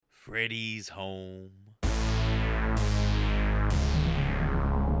Freddy's home.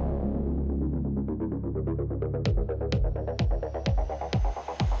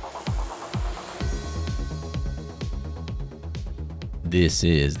 This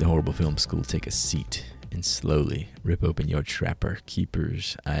is the Horrible Film School. Take a seat and slowly rip open your trapper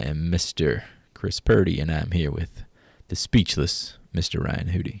keepers. I am Mr. Chris Purdy, and I'm here with the speechless Mr. Ryan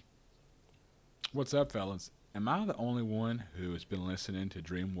Hootie. What's up, fellas? Am I the only one who has been listening to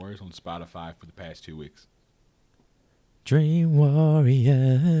Dream Warriors on Spotify for the past 2 weeks? Dream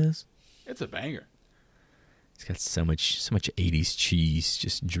Warriors. It's a banger. It's got so much 80s cheese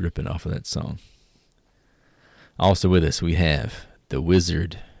just dripping off of that song. Also with us, we have the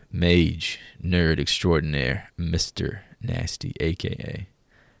wizard, mage, nerd extraordinaire, Mr. Nasty, a.k.a.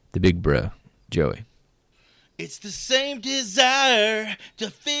 the big bro, Joey. It's the same desire to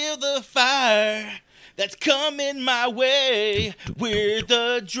feel the fire that's coming my way. We're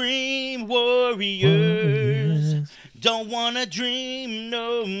the Dream Warriors. Don't wanna dream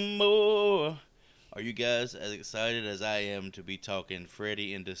no more. Are you guys as excited as I am to be talking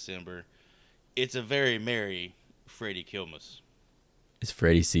Freddy in December? It's a very merry Freddy Kilmus. It's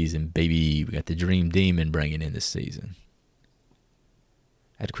Freddy season, baby. We got the Dream Demon bringing in this season.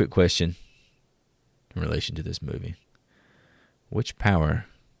 I had a quick question in relation to this movie. Which power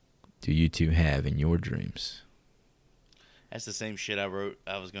do you two have in your dreams? That's the same shit I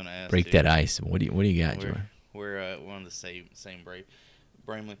was gonna ask. Break too. that ice. What do you got, Joey? We're on the same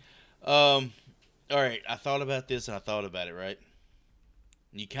Bramley. All right. I thought about this and I thought about it. Right.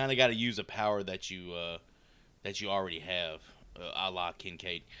 You kind of got to use a power that you already have, a la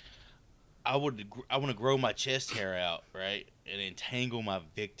Kincaid. I want to grow my chest hair out, right, and entangle my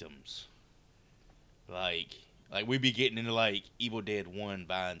victims. Like we be getting into like Evil Dead 1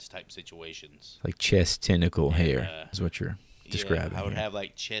 binds type situations. Like chest tentacle hair is what you're describing. I would here. have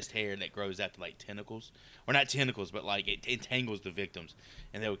like chest hair that grows out to like tentacles, or not tentacles, but like it entangles the victims,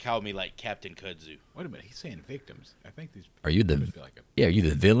 and they would call me like Captain Kudzu. Wait a minute, he's saying victims. I think these. Are you the are you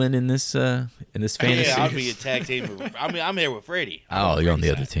the villain in this fantasy? Yeah, I'll be a tag team. I'm here with Freddy. Oh, you're on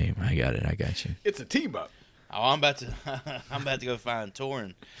the other team. I got it. I got you. It's a team up. Oh, I'm about to go find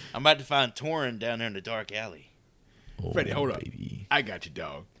Torin. I'm about to find Torin down there in the dark alley. Oh, Freddy, hold baby. up. I got you,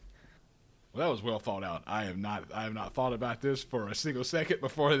 dog. Well, that was well thought out. I have not thought about this for a single second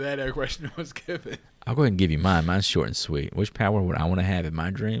before that question was given. I'll go ahead and give you mine. Mine's short and sweet. Which power would I want to have in my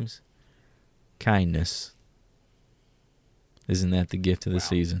dreams? Kindness. Isn't that the gift of the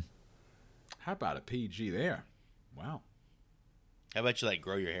season? How about a PG there? Wow. How about you like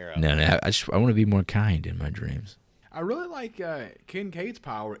grow your hair out? No. I want to be more kind in my dreams. I really like Kincaid's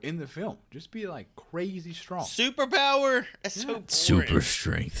power in the film. Just be like crazy strong. Superpower? That's so boring. Super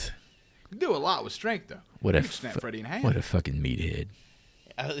strength. You do a lot with strength, though. What You a can snap Freddy in half. what a fucking meathead.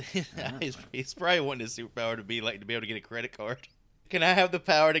 He's probably wanting his superpower to be able to get a credit card. Can I have the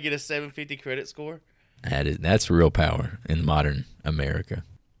power to get a 750 credit score? That's real power in modern America.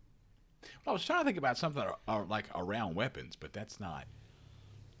 I was trying to think about something like around weapons, but that's not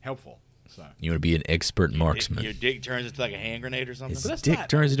helpful. So You want to be an expert marksman. Your dick turns into like a hand grenade or something? His But that's dick not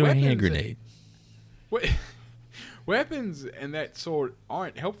turns into a weapons hand and- grenade. weapons and that sort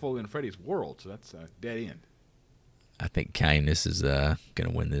aren't helpful in Freddy's world, so that's a dead end. I think kindness is gonna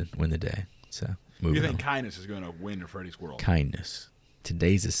win the day. So moving You think on. kindness is going to win in Freddy's world? Kindness.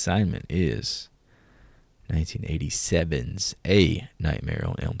 Today's assignment is 1987's A Nightmare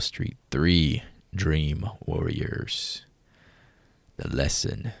on Elm Street 3 Dream Warriors. The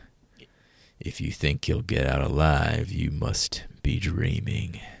lesson: if you think you'll get out alive, you must be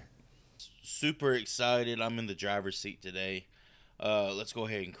dreaming. Super excited. I'm in the driver's seat today. Let's go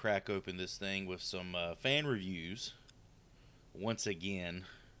ahead and crack open this thing with some fan reviews. Once again,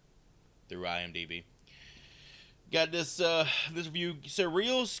 through IMDb. Got this review.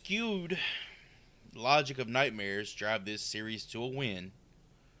 Surreal skewed logic of nightmares drive this series to a win,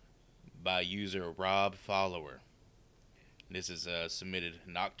 by user Rob Follower. This is submitted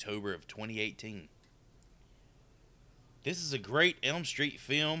in October of 2018. This is a great Elm Street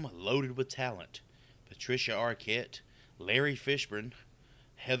film loaded with talent. Patricia Arquette, Larry Fishburne,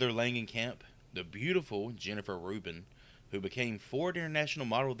 Heather Langenkamp, the beautiful Jennifer Rubin, who became Ford International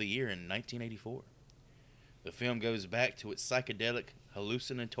Model of the Year in 1984. The film goes back to its psychedelic,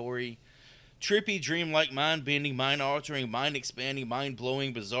 hallucinatory, trippy, dreamlike, mind-bending, mind-altering, mind-expanding,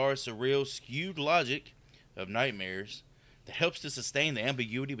 mind-blowing, bizarre, surreal, skewed logic of nightmares that helps to sustain the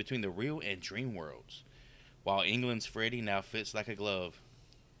ambiguity between the real and dream worlds, while England's Freddy now fits like a glove.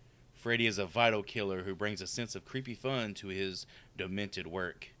 Freddy is a vital killer who brings a sense of creepy fun to his demented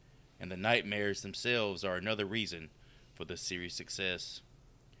work, and the nightmares themselves are another reason for the series' success.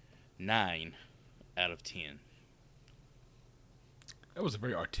 9 out of 10. That was a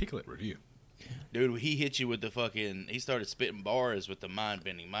very articulate review. Dude, he hit you with the fucking. He started spitting bars with the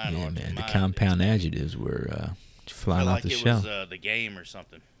mind-bending, Yeah, mind-haunting. man. The compound adjectives were I flying feel off like the it shelf. was the game or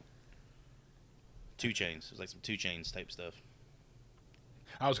something. 2 Chainz. It was like some 2 Chainz type stuff.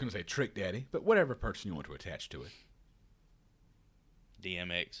 I was going to say Trick Daddy, but whatever person you want to attach to it.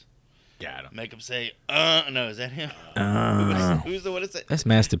 DMX. Got him. Make him say, no, is that him? Oh, Who's the one that said? that's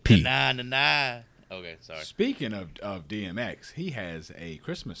Master P. Nah. Okay, sorry. Speaking of DMX, he has a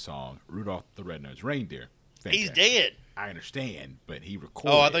Christmas song, Rudolph the Red-Nosed Reindeer. He's Fantastic. dead. I understand, but he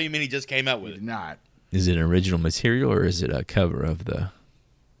recorded. Oh, I thought you meant he just came out He with did it. not. Is it original material or is it a cover of the?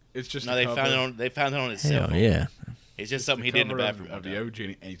 It's just No, a they cover found it on his cell Hell phone. yeah! It's just something he did in the cover bathroom. of one the time. OG,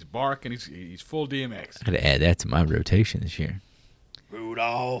 and he's barking. He's full DMX. I gotta add that to my rotation this year.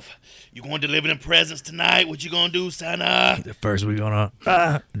 Rudolph, you going to deliver them presents tonight? What you gonna do, Santa? The first we gonna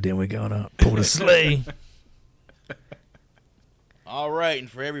then we gonna pull the sleigh. All right, and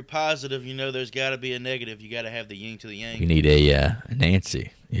for every positive, you know there's got to be a negative. You got to have the yin to the yang. We need a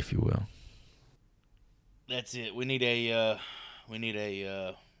Nancy, if you will. That's it. We need a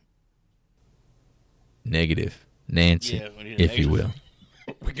Negative Nancy, yeah. We need a if you negative.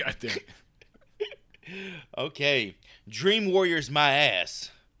 will. We got that. Okay, Dream Warriors, My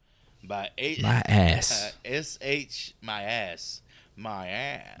Ass, by My ass. S.H. My Ass,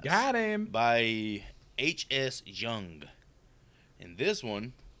 Got him. by H.S. Young, and this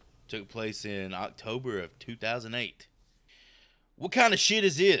one took place in October of 2008. What kind of shit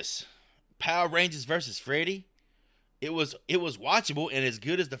is this? Power Rangers versus Freddy? It was watchable and as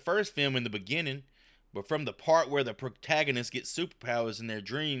good as the first film in the beginning, but from the part where the protagonists get superpowers in their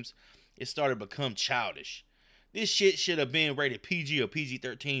dreams, it started to become childish. This shit should have been rated PG or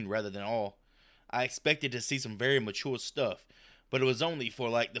PG-13 rather than all. I expected to see some very mature stuff, but it was only for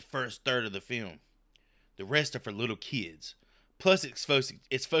like the first third of the film. The rest are for little kids. Plus,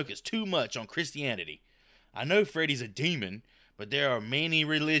 it's focused too much on Christianity. I know Freddy's a demon, but there are many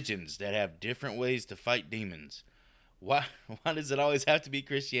religions that have different ways to fight demons. Why does it always have to be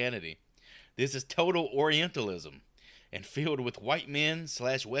Christianity? This is total Orientalism and filled with white men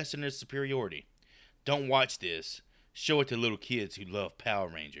 / Westerners' superiority. Don't watch this. Show it to little kids who love Power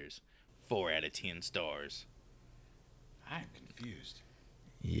Rangers. 4 out of 10 stars. I'm confused.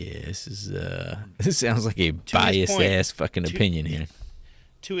 Yeah, this is this sounds like a biased point- ass fucking opinion here,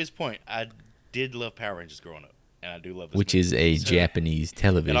 To his point, I did love Power Rangers growing up, and I do love this which movie. is a So, Japanese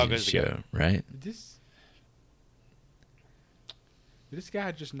television goes show, together. right? Did this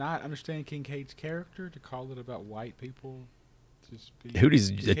guy just not understand Kincaid's character to call it about white people? Just be,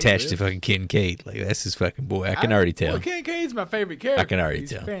 Who's be attached to hatred? fucking Kincaid? Like that's his fucking boy. I can already tell. Well, Kincaid's my favorite character. I can already He's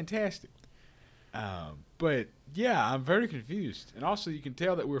tell. fantastic. But yeah, I'm very confused. And also, you can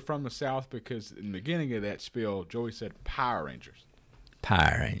tell that we're from the South because in the beginning of that spiel, Joey said Power Rangers.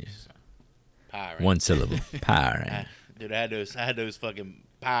 Power Rangers. Power Rangers. One syllable. Power Rangers. Dude, I had those fucking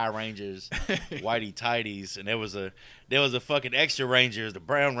Power Rangers, whitey tighties, and there was a fucking extra Ranger, the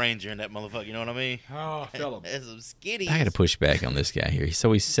Brown Ranger, in that motherfucker. You know what I mean? Oh, I fell him. There's some skitties. I got to push back on this guy here.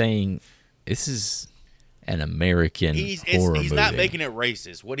 So he's saying this is an American horror He's movie. not making it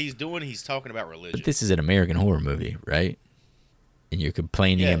racist. What he's doing, he's talking about religion. But this is an American horror movie, right? And you're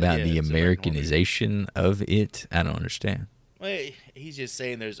complaining Yeah, about yeah, the it's an American horror movie. Americanization of it? I don't understand. Well, he's just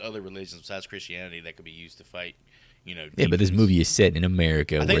saying there's other religions besides Christianity that could be used to fight, Yeah, but this demons. movie is set in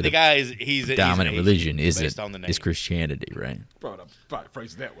America I where think the the guy he's dominant Asian, religion based on the name. is Christianity, right? Probably not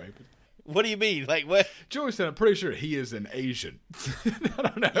phrase it that way. But What do you mean? Like what? Joey said, I'm pretty sure he is an Asian. I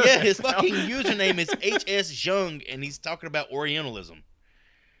don't know. Yeah, his fucking username is HS Young, and he's talking about Orientalism.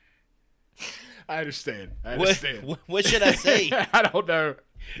 I understand. What should I say? I don't know.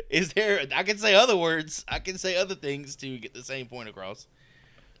 Is there? I can say other words. I can say other things to get the same point across.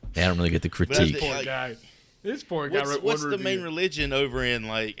 I don't really get the But I critique. think- Poor like, guy. This poor guy wrote What's one the review. main religion over in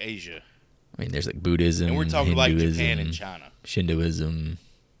like Asia? I mean, there's like Buddhism, And we're talking like Hinduism, Japan and China. Shintoism.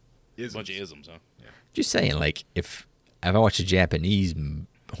 A bunch of isms, huh? Just saying, like, if I watch a Japanese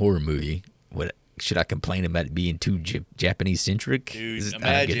horror movie, what should I complain about it being too Japanese centric? Dude, I don't get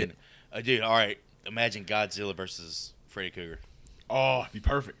imagine, it. dude. All right, imagine Godzilla versus Freddy Krueger. Oh, be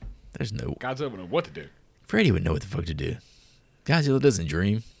perfect. There's no Godzilla would know what to do. Freddy would know what the fuck to do. Godzilla doesn't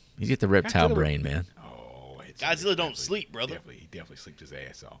dream. He's got the reptile Godzilla- brain, man. Oh, Godzilla don't sleep, brother. He definitely slept his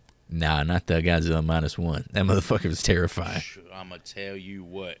ass off. Nah, not the Godzilla -1. That motherfucker was terrifying. I'm gonna tell you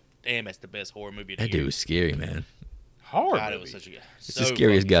what. Damn, that's the best horror movie of the That year. dude was scary, man. Hard. God, it movie. was such a. It's so the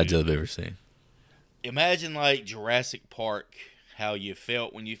scariest fucking Godzilla good. I've ever seen. Imagine like Jurassic Park, how you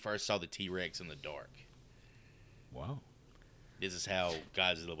felt when you first saw the T-Rex in the dark. Wow. this is how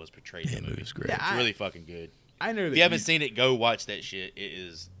Godzilla was portrayed Yeah, in the movie. movie's great. Yeah, It's really fucking good. I know that If you haven't seen it, go watch that shit. It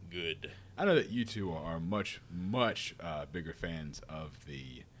is good. I know that you two are much bigger fans of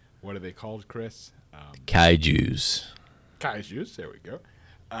the, what are they called, Chris? Kaijus. Kaijus. There we go.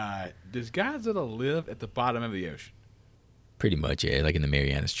 Does Godzilla live at the bottom of the ocean? Pretty much, yeah, like in the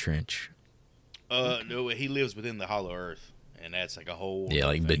Marianas Trench. No, he lives within the Hollow Earth, and that's like a whole Yeah,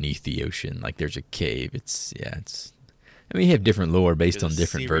 like thing. beneath the ocean. Like there's a cave. I mean, you have different lore based There's on a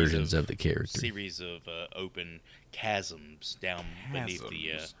different series versions of the character. Series of open chasms down beneath the,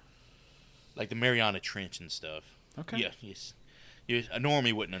 Chasms. like the Mariana Trench and stuff. Okay. Yeah, yes. A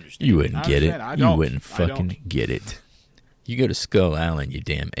normie wouldn't understand. You wouldn't I get it. understand. I You don't. wouldn't I don't. fucking get it. You go to Skull Island, you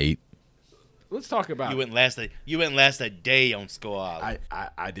damn ape. Let's talk about. You wouldn't last a day on Skull Island.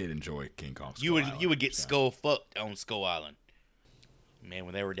 I did enjoy King Kong. You would Skull would get Island, so. skull fucked on Skull Island. Man,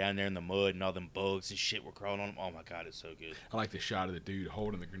 when they were down there in the mud and all them bugs and shit were crawling on them, oh my god, it's so good. I like the shot of the dude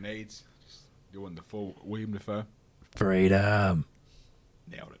holding the grenades, just doing the full William Dafoe. Freedom.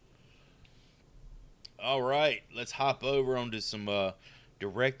 Nailed it. All right, let's hop over onto some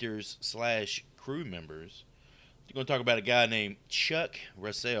directors / crew members. We're going to talk about a guy named Chuck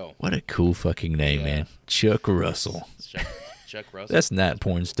Russell. What a cool fucking name, Yeah. man. Chuck Russell. Chuck Russell. That's not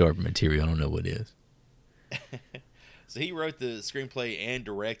porn star material. I don't know what is. So he wrote the screenplay and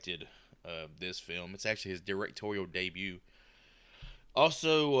directed this film. It's actually his directorial debut.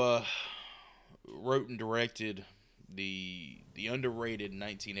 Also wrote and directed the underrated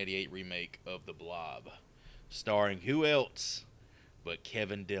 1988 remake of The Blob, starring who else but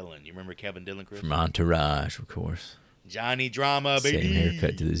Kevin Dillon. You remember Kevin Dillon, Chris? From Entourage, of course. Johnny Drama, baby. Same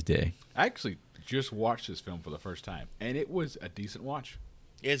haircut to this day. I actually just watched this film for the first time, and it was a decent watch.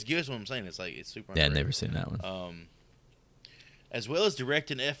 Yeah, it's good. That's what I'm saying. It's like it's super. Yeah, I've underrated. never seen that one. As well as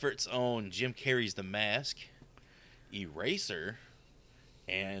directing efforts on Jim Carrey's The Mask, Eraser,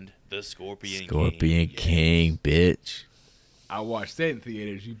 and The Scorpion King, bitch. I watched that in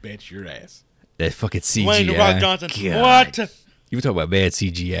theaters. You bet your ass. That fucking CGI. Dwayne The Rock Johnson. God. What? You talk about bad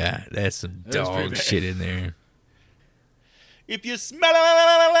CGI. That's some That's pretty dog bad. shit in there. If you smell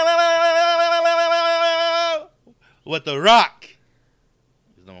what The Rock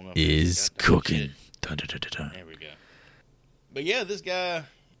Is cooking. Dun, dun, dun, dun, dun. There we go. But yeah, this guy,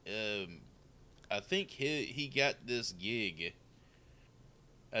 I think he got this gig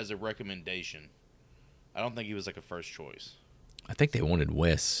as a recommendation. I don't think he was like a first choice. I think they wanted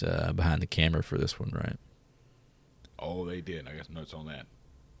Wes behind the camera for this one, right? Oh, they did. I got some notes on that.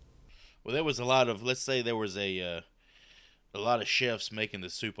 Well, there was a lot of, let's say there was a lot of chefs making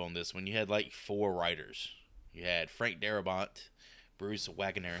the soup on this one. You had like 4 writers. You had Frank Darabont, Bruce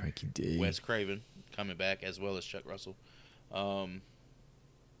Wagner, Frankie D. Wes Craven coming back, as well as Chuck Russell. But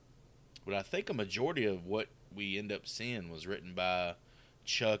I think a majority of what we end up seeing was written by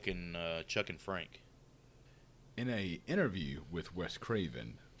Chuck and Frank. In a interview with Wes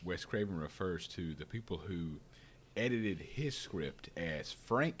Craven refers to the people who edited his script as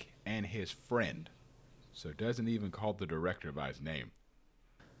Frank and his friend. So doesn't even call the director by his name.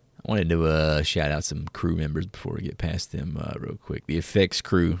 I wanted to shout out some crew members before we get past them real quick. The effects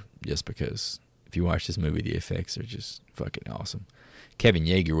crew, just because if you watch this movie, the effects are just fucking awesome. Kevin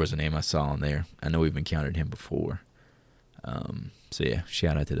Yeager was a name I saw on there. I know we've encountered him before. So yeah,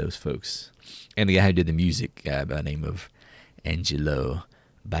 shout out to those folks. And the guy who did the music, guy by the name of Angelo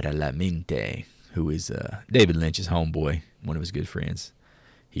Badalamenti, who is David Lynch's homeboy, one of his good friends.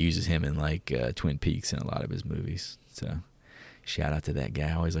 He uses him in like Twin Peaks and a lot of his movies. So shout out to that guy.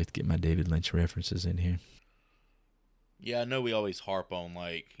 I always like to get my David Lynch references in here. Yeah, I know we always harp on,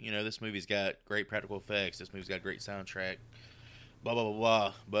 like, this movie's got great practical effects. This movie's got a great soundtrack. Blah, blah, blah,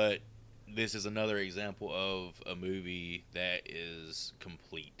 blah. But this is another example of a movie that is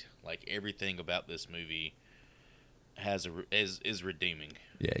complete. Like, everything about this movie is reading.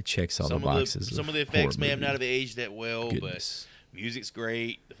 Yeah, it checks all the Some boxes. of the effects may have not have aged that well, Goodness. but music's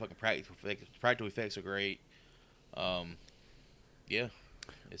great. The fucking practical effects are great. Yeah,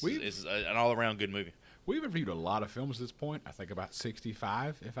 it's an all around good movie. We've reviewed a lot of films at this point. I think about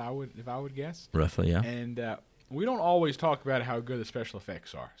 65, if I would guess. Roughly, yeah. And we don't always talk about how good the special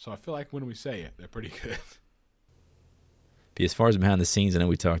effects are. So I feel like when we say it, they're pretty good. As far as behind the scenes, I know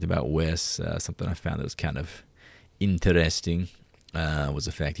we talked about Wes. Something I found that was kind of interesting was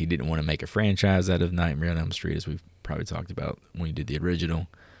the fact he didn't want to make a franchise out of Nightmare on Elm Street, as we've probably talked about when he did the original.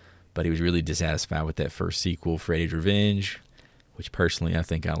 But he was really dissatisfied with that first sequel, Freddy's Revenge, which personally I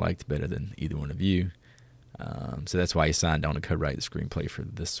think I liked better than either one of you. So that's why he signed on to co-write the screenplay for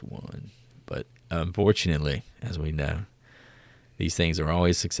this one. But unfortunately, as we know, These things are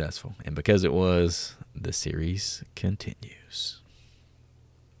always successful. And because it was, the series continues.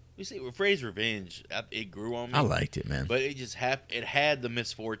 You see, with Freddy's Revenge, it grew on me. I liked it, man. But it just it had the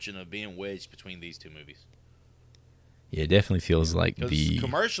misfortune of being wedged between these two movies. Yeah, it definitely feels like the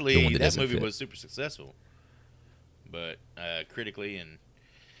commercially the one that movie fit. was super successful, but critically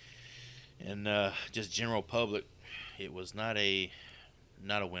and just general public, it was not a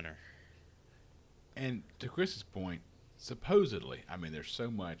winner. And to Chris's point, supposedly, I mean, there's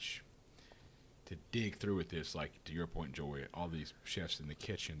so much to dig through with this. Like to your point, Joey, all these chefs in the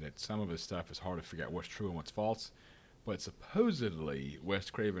kitchen, that some of this stuff is hard to figure out what's true and what's false. But supposedly,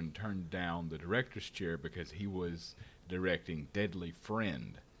 Wes Craven turned down the director's chair because he was directing Deadly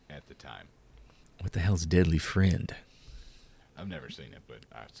Friend at the time. What the hell's Deadly Friend? I've never seen it, but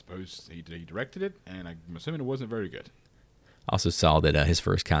I suppose he directed it, and I'm assuming it wasn't very good. I also saw that his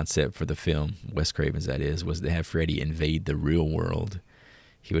first concept for the film, Wes Craven's that is, was to have Freddy invade the real world.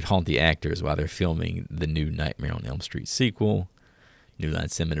 He would haunt the actors while they're filming the new Nightmare on Elm Street sequel. New Line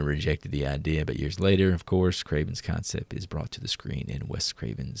Cinema rejected the idea, but years later, of course, Craven's concept is brought to the screen in Wes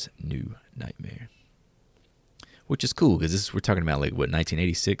Craven's New Nightmare. Which is cool, because we're talking about, like, what,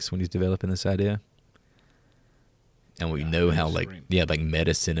 1986 when he's developing this idea? And we know how, like,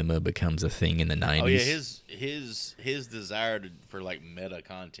 meta cinema becomes a thing in the 90s. Oh, yeah, his desire for, like, meta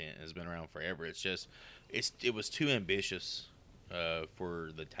content has been around forever. It's just, it was too ambitious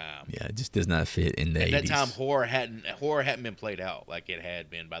for the time. Yeah, it just does not fit in the 80s. At that time, horror hadn't been played out like it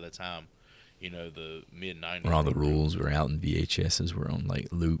had been by the time, the mid-90s. Where all the rules were out and VHSs were on, like,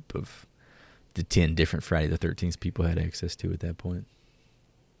 loop of the 10 different Friday the 13th people had access to at that point.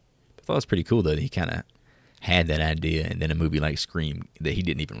 I thought it was pretty cool, though, that he kind of had that idea, and then a movie like Scream that he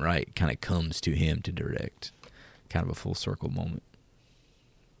didn't even write kind of comes to him to direct. Kind of a full circle moment.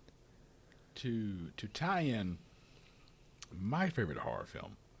 To tie in my favorite horror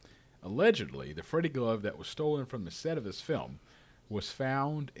film, allegedly, the Freddy glove that was stolen from the set of this film was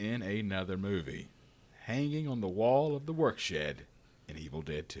found in another movie, hanging on the wall of the work shed in Evil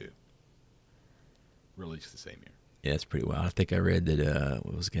Dead 2. Released the same year. Yeah, that's pretty wild. I think I read that,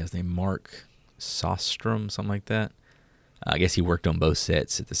 what was the guy's name? Mark Sostrom, something like that. I guess he worked on both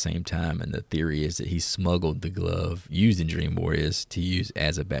sets at the same time, and the theory is that he smuggled the glove used in Dream Warriors to use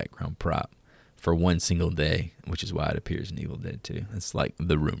as a background prop for one single day, which is why it appears in Evil Dead 2. That's like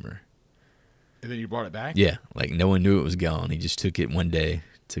the rumor. And then you brought it back? Yeah, like no one knew it was gone. He just took it one day,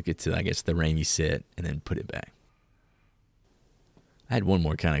 took it to, I guess, the Raimi set, and then put it back. I had one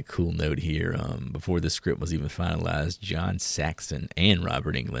more kind of cool note here. Before the script was even finalized, John Saxon and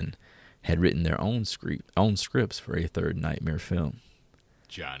Robert Englund had written their own scripts for a third Nightmare film.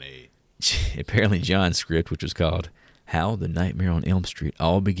 Johnny. Apparently John's script, which was called How the Nightmare on Elm Street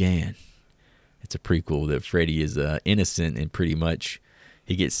All Began. It's a prequel that Freddy is innocent and pretty much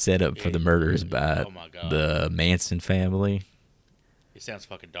he gets set up for the murders by the Manson family. It sounds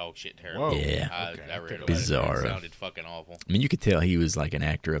fucking dog shit terrible. Whoa. Yeah. I read about Bizarre. It sounded fucking awful. I mean, you could tell he was like an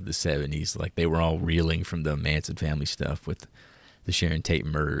actor of the 70s. Like, they were all reeling from the Manson family stuff with the Sharon Tate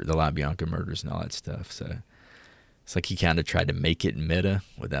murder, the LaBianca murders and all that stuff. So it's like he kind of tried to make it meta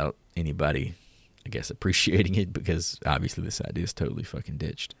without anybody, I guess, appreciating it, because obviously this idea is totally fucking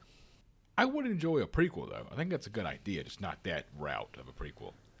ditched. I would enjoy a prequel, though. I think that's a good idea, just not that route of a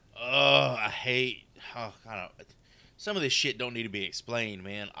prequel. Some of this shit don't need to be explained,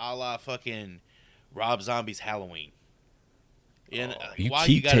 man. A la fucking Rob Zombie's Halloween. And, you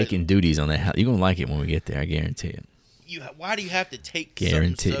keep taking duties on that. You're going to like it when we get there, I guarantee it. Why do you have to take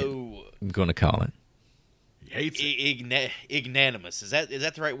Guarantee something so... I'm going to call it. He hates it. Ignanimous. Is that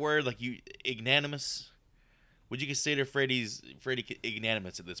the right word? Like, ignanimous? Would you consider Freddy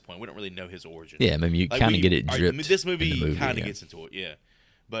ignanimous at this point? We don't really know his origin. Yeah, I mean, you kind of get it dripped. This movie kind of yeah. gets into it, yeah.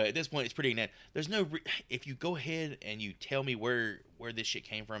 But at this point, it's pretty ignanimous. There's no... if you go ahead and you tell me where this shit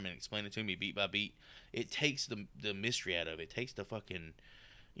came from and explain it to me beat by beat, it takes the mystery out of it. It takes the fucking,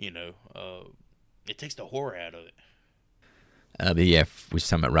 it takes the horror out of it. But yeah, we were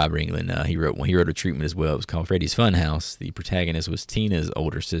talking about Robert Englund. He wrote a treatment as well. It was called Freddy's Funhouse. The protagonist was Tina's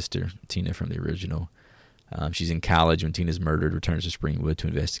older sister, Tina from the original. She's in college when Tina's murdered, returns to Springwood to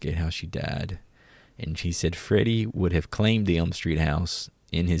investigate how she died. And he said Freddy would have claimed the Elm Street house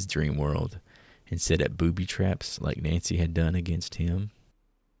in his dream world and set up booby traps like Nancy had done against him.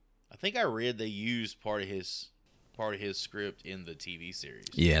 I think I read they used part of his script in the TV series.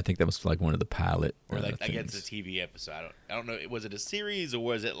 Yeah, I think that was like one of the pilot or like I things. guess the TV episode. I don't know. Was it a series or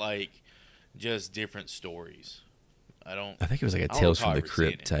was it like just different stories? I think it was like a Tales from the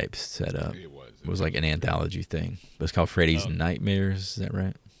Crypt type setup. It was. It was like an anthology thing. But it's called Freddy's Nightmares. Is that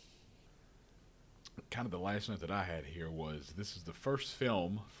right? kind of the last note that I had here was this is the first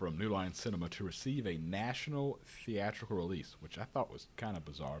film from New Line Cinema to receive a national theatrical release, which I thought was kind of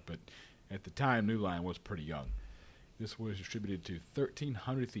bizarre, but at the time, New Line was pretty young. This was distributed to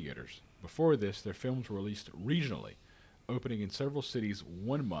 1,300 theaters. Before this, their films were released regionally, opening in several cities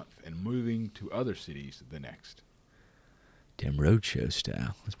one month and moving to other cities the next. Damn roadshow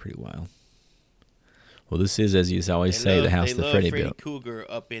style. That's pretty wild. Well, this is, as you always say, the house that Freddie built. Cougar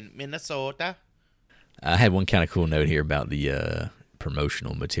up in Minnesota. I had one kind of cool note here about the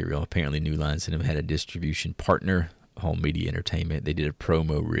promotional material. Apparently, New Line Cinema had a distribution partner, Home Media Entertainment. They did a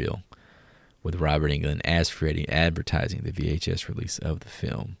promo reel with Robert Englund as Freddie advertising the VHS release of the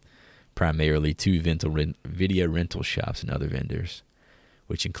film, primarily to video rental shops and other vendors,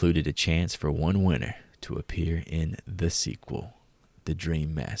 which included a chance for one winner to appear in the sequel, The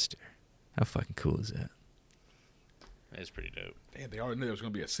Dream Master. How fucking cool is that? That's pretty dope. Damn, they already knew there was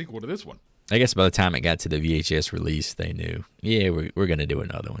going to be a sequel to this one. I guess by the time it got to the VHS release, they knew, yeah, we're going to do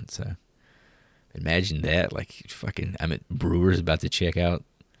another one. So imagine that. Like, fucking, Brewer's about to check out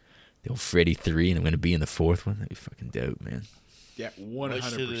the old Freddy 3, and I'm going to be in the fourth one. That'd be fucking dope, man. Yeah,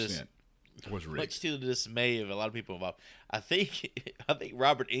 100% was rigged. Much to the dismay of a lot of people involved. I think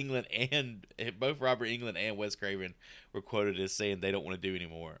Robert Englund and both Robert Englund and Wes Craven were quoted as saying they don't want to do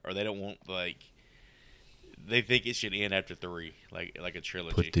anymore, or they don't want, like, they think it should end after 3, like a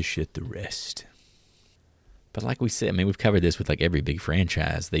trilogy. Put the shit to rest. But like we said, I mean, we've covered this with like every big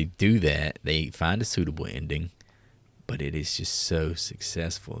franchise. They do that. They find a suitable ending, but it is just so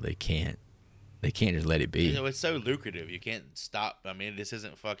successful. They can't just let it be. You know, it's so lucrative. You can't stop. I mean, this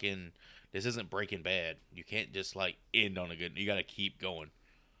isn't Breaking Bad. You can't just like end on a good. You got to keep going.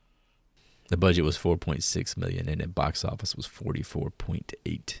 The budget was $4.6 million, and the box office was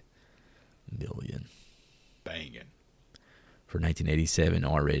 $44.8 million. Banging. For 1987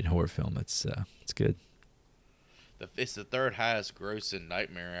 R-rated horror film, it's good. It's the third highest grossing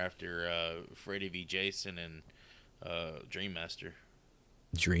Nightmare after Freddy v. Jason and Dream Master.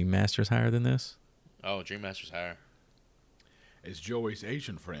 Dream Master's higher than this? Oh, Dream Master's higher. As Joey's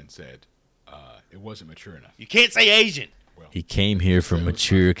Asian friend said, it wasn't mature enough. You can't say Asian. Well, He came here for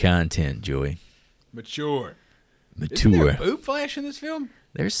mature content, Joey. mature. Mature. Isn't there a boob flash in this film?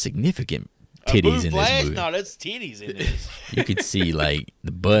 There's significant A titties boob in this flash? movie. No, that's titties in this. You could see like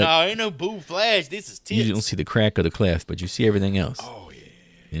the butt. No, ain't no boob flash. This is tits. You don't see the crack or the cleft, but you see everything else. Oh, yeah.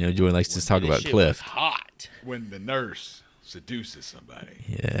 You know, Joey likes to talk This about shit was cleft. hot. When the nurse seduces somebody.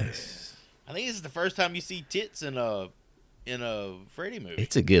 Yes. I think this is the first time you see tits in a Freddy movie.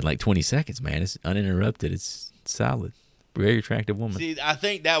 It's a good like 20 seconds, man. It's uninterrupted. It's solid. Very attractive woman. See, I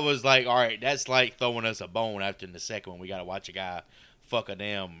think that was like, all right, that's like throwing us a bone after in the second one. We got to watch a guy fuck a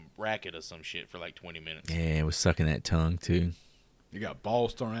damn racket or some shit for like 20 minutes. Yeah, it was sucking that tongue too. You got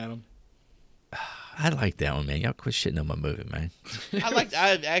balls thrown at him. I like that one, man. Y'all quit shitting on my movie, man. I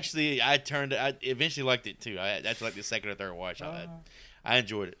eventually liked it too. That's like the second or third watch. I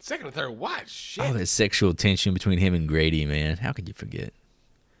enjoyed it. Second or third watch. Shit. Oh, that sexual tension between him and Grady, man. How could you forget?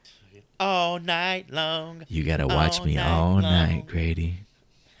 All night long. You gotta watch All me night all long. night, Grady.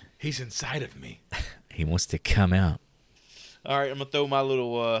 He's inside of me. He wants to come out. All right, I'm gonna throw my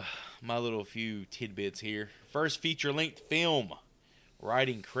little few tidbits here. First feature-length film,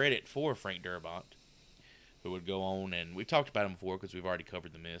 writing credit for Frank Darabont, who would go on, and we've talked about him before because we've already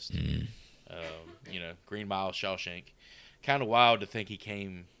covered The Mist. Green Mile, Shawshank. Kind of wild to think he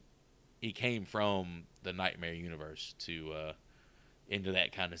came from the Nightmare universe to into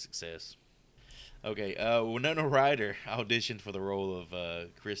that kind of success. Okay, Winona Ryder auditioned for the role of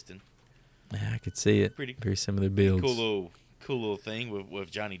Kristen. Yeah, I could see it. Pretty very similar builds. Cool little thing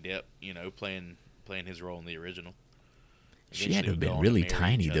with Johnny Depp, playing his role in the original. She had to have Eventually been go on really to marry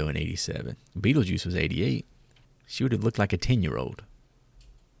tiny each though other. in '87. Beetlejuice was '88. She would have looked like a 10-year-old.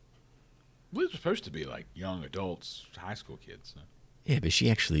 We were supposed to be like young adults, high school kids. So. Yeah, but she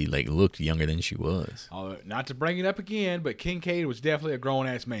actually like looked younger than she was. Not to bring it up again, but Kincaid was definitely a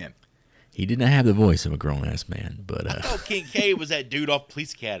grown-ass man. He did not have the voice of a grown-ass man, but I thought Kincaid was that dude off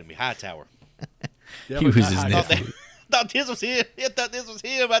Police Academy, Hightower. he was his nephew. Thought this was him. I thought this was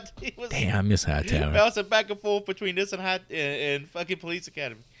him. Damn, I miss Hightower. Bouncing back and forth between this and fucking Police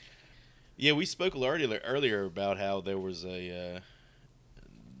Academy. Yeah, we spoke earlier about how there was some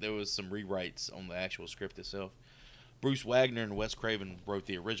rewrites on the actual script itself. Bruce Wagner and Wes Craven wrote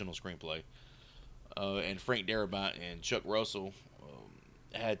the original screenplay, and Frank Darabont and Chuck Russell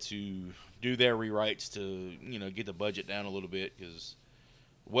had to do their rewrites to get the budget down a little bit because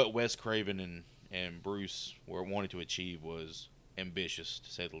what Wes Craven and Bruce wanted to achieve was ambitious,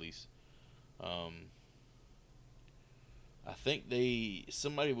 to say the least. I think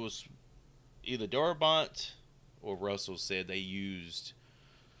somebody was either Darabont or Russell said they used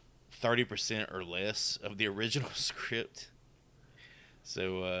 30% or less of the original script.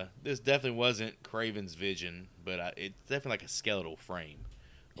 So this definitely wasn't Craven's vision, but it's definitely like a skeletal frame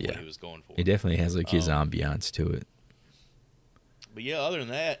of what he was going for. It definitely has like his ambiance to it. But yeah, other than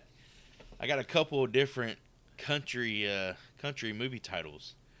that, I got a couple of different country movie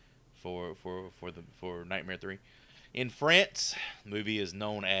titles for Nightmare 3. In France, the movie is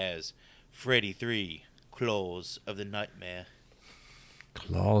known as Freddy 3: Claws of the Nightmare.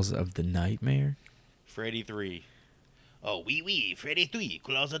 Claws of the Nightmare? Freddy 3. Oh, oui, Freddy 3: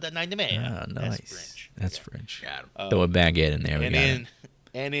 Claws of the Nightmare. Ah, nice. That's French. That's French. Got him. Throw a baguette in there.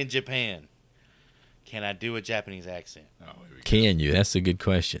 And in Japan, can I do a Japanese accent? Oh, here we go. Can you? That's a good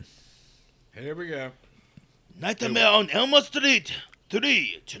question. Here we go. Nightmare on Elm Street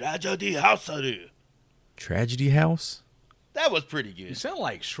 3: Tragedy House. Tragedy House? That was pretty You good. sound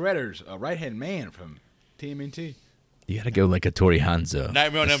like Shredder's right-hand man from TMNT. You gotta go like a Tori Hanzo.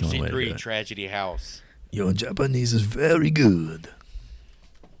 Nightmare on That's Elm the only Street way to 3: do it. Tragedy House. Your Japanese is very good.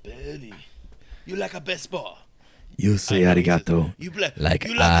 Buddy, you like a baseball? You say arigato. You like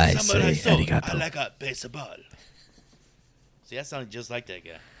I a samurai say sword. arigato. I like a baseball. See, that sounded just like that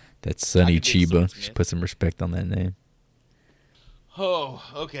guy. That's Sonny I could do Chiba. Swordsmith. Just put some respect on that name. Oh,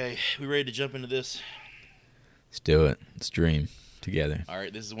 okay. We ready to jump into this? Let's do it. Let's dream together. All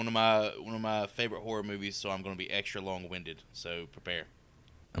right, this is one of my favorite horror movies, so I'm going to be extra long-winded. So prepare.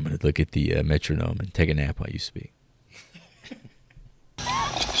 I'm gonna look at the metronome and take a nap while you speak.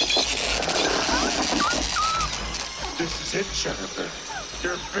 This is it, Jennifer.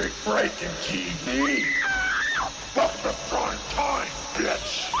 Your big break in TV. Welcome to prime time,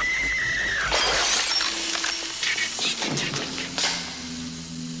 bitch.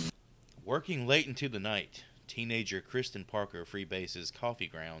 Working late into the night, teenager Kristen Parker freebases coffee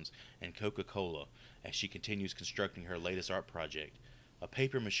grounds and Coca-Cola as she continues constructing her latest art project, a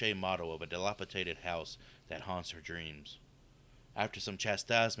papier-mâché model of a dilapidated house that haunts her dreams. After some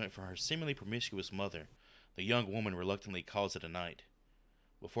chastisement from her seemingly promiscuous mother, the young woman reluctantly calls it a night.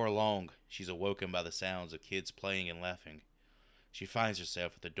 Before long, she's awoken by the sounds of kids playing and laughing. She finds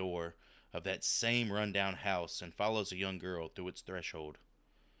herself at the door of that same rundown house and follows a young girl through its threshold.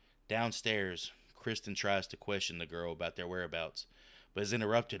 Downstairs, Kristen tries to question the girl about their whereabouts, but is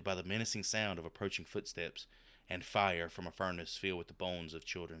interrupted by the menacing sound of approaching footsteps and fire from a furnace filled with the bones of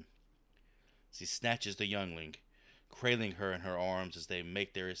children. She snatches the youngling, cradling her in her arms as they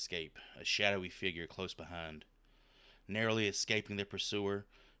make their escape, a shadowy figure close behind. Narrowly escaping their pursuer,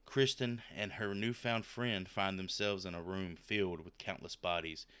 Kristen and her newfound friend find themselves in a room filled with countless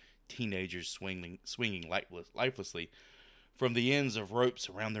bodies, teenagers swinging lifelessly from the ends of ropes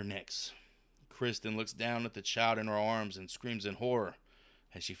around their necks. Kristen looks down at the child in her arms and screams in horror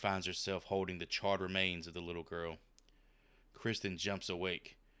as she finds herself holding the charred remains of the little girl. Kristen jumps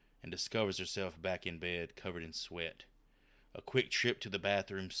awake and discovers herself back in bed, covered in sweat. A quick trip to the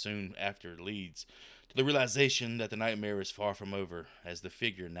bathroom soon after leads to the realization that the nightmare is far from over, as the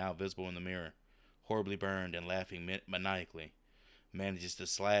figure, now visible in the mirror, horribly burned and laughing maniacally, manages to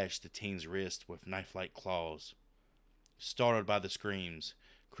slash the teen's wrist with knife-like claws. Startled by the screams,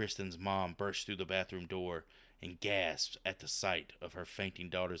 Kristen's mom bursts through the bathroom door and gasps at the sight of her fainting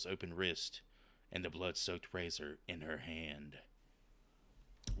daughter's open wrist and the blood-soaked razor in her hand.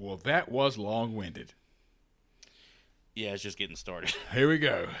 Well, that was long-winded. Yeah, it's just getting started. Here we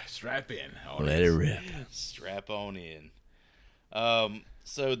go. Strap in. Let it rip. Strap on in.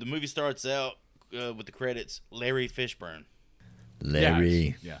 So the movie starts out with the credits, Larry Fishburne.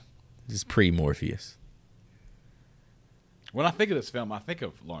 Larry. Yeah. This is pre-Morpheus. When I think of this film, I think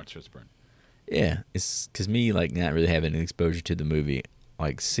of Lawrence Fishburne. Yeah, it's because me, like, not really having any exposure to the movie,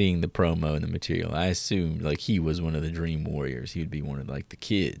 like, seeing the promo and the material, I assumed, like, he was one of the Dream Warriors. He would be one of, like, the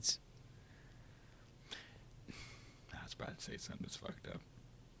kids. I was about to say something that's fucked up.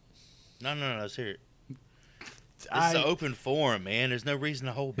 No, let's hear it. It's an open forum, man. There's no reason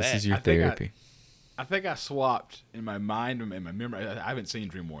to hold This back. is your I think therapy. I think I swapped in my mind and my memory. I haven't seen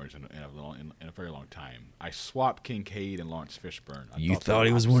Dream Warriors in a very long time. I swapped Kincaid and Lawrence Fishburne. You thought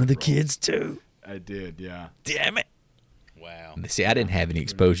he was one of the kids, too? I did, yeah. Damn it. Wow. See, I didn't have any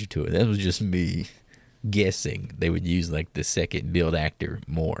exposure to it. That was just me guessing they would use, like, the second build actor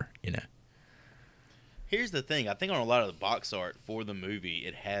more, you know. Here's the thing. I think on a lot of the box art for the movie,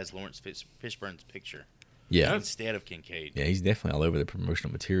 it has Lawrence Fishburne's picture Yeah. instead of Kincaid. Yeah, he's definitely all over the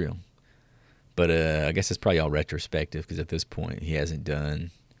promotional material. But I guess it's probably all retrospective because at this point he hasn't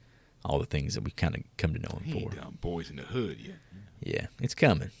done all the things that we kind of come to know him He ain't for. done Boys in the Hood yet. Yeah, it's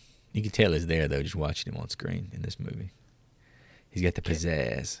coming. You can tell he's there, though, just watching him on screen in this movie. He's got the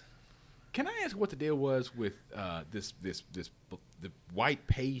pizzazz. Can I ask what the deal was with the white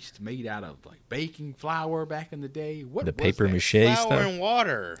paste made out of like baking flour back in the day? What The was paper that? mache Flour stuff. and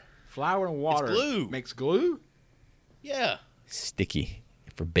water. Flour and water glue. makes glue. Yeah. Sticky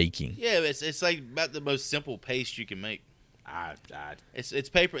for baking. Yeah, it's like about the most simple paste you can make. It's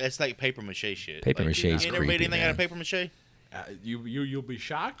paper. It's like paper mache shit. Paper like, mache you is ain't never made creepy, anything out of man. paper mache? You'll be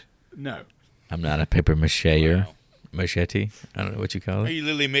shocked. No, I'm not a paper macheer. Wow. Machete. I don't know what you call Or it. you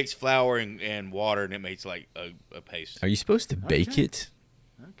literally mix flour and water and it makes like a paste. Are you supposed to bake Okay. it?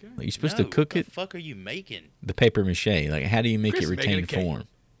 okay. Like, you supposed No, to cook what it? the fuck are you making? The paper mache. Like, how do you make Chris it is making retain a cake. form?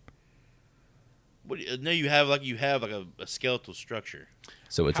 No, you have like a skeletal structure.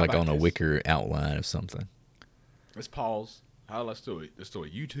 So it's How like about on a this? wicker outline of something. Let's pause. Let's do a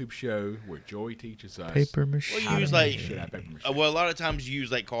YouTube show where Joey teaches us. Paper mache. Well, you how to use make like shit out of paper mache. well, a lot of times you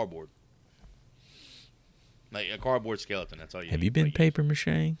use like cardboard, like a cardboard skeleton. That's all you. Have you been like, paper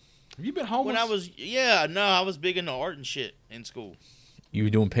macheing? Have you been homeless? When I was big into art and shit in school. You were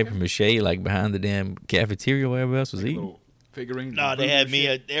doing paper mache like behind the damn cafeteria where everybody else was eating? Little figurines. No, and they food had and me.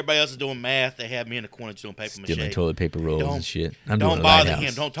 shit? Everybody else is doing math. They had me in the corner just doing paper Stealing mache. toilet paper rolls Don't- and shit. I'm Don't doing a bother lighthouse.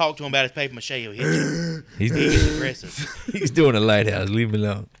 him. Don't talk to him about his paper mache. He'll hit you. He's, He gets aggressive. he's doing a lighthouse. Leave him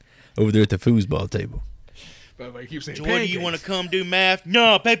alone. Over there at the foosball table. But I keep saying, Joy, do you pancakes. want to come do math?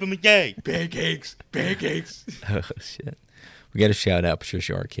 No, paper mache. Pancakes. Pancakes. Oh, shit. We got to shout out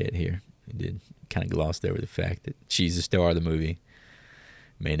Patricia Arquette here. We did kind of glossed over the fact that she's the star of the movie.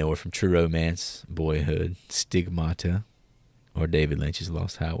 May know her from True Romance, Boyhood, Stigmata, or David Lynch's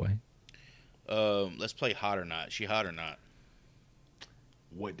Lost Highway. Let's play hot or not. She hot or not?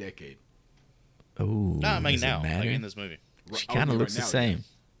 What decade? Oh, No, I mean does it now, like matter? in this movie. She Oh, kind of you're looks right the now, same.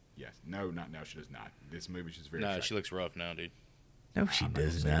 Yes. No, not now. She does not. This movie she's very. No, attractive. she looks rough now, dude. No, she I'm not gonna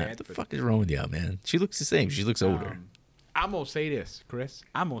does say not. that, What the but- fuck is wrong with y'all, man? She looks the same. She looks older. I'm gonna say this, Chris.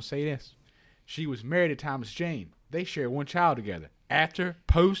 I'm gonna say this. She was married to Thomas Jane. They share one child together. After,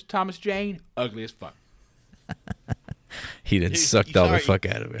 post Thomas Jane, ugly as fuck. He done Dude, sucked you all the sorry, fuck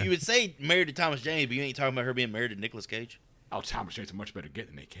out of her. You would say married to Thomas Jane, but you ain't talking about her being married to Nicolas Cage. Oh, Thomas Jane's a much better get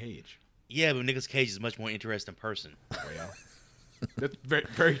than Nick Cage. Yeah, but Nicolas Cage is a much more interesting person. Well, that's very,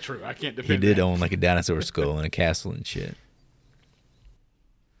 very true. I can't He defend did that. own like a dinosaur skull and a castle and shit.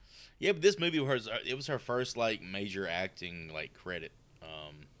 Yeah, but this movie was it was her first like major acting like credit.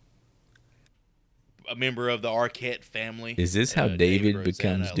 A member of the Arquette family. Is this how David, David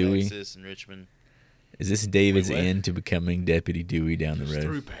becomes Rosanna, Dewey? Alexis, and Richmond. Is this David's Wait, what? end to becoming Deputy Dewey down the It's road?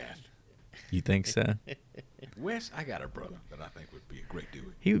 through path. You think so? Wes, I got a brother that I think would be a great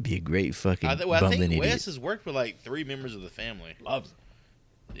Dewey. He would be a great fucking I bumbling think idiot. Wes has worked with like 3 members of the family. Loves him.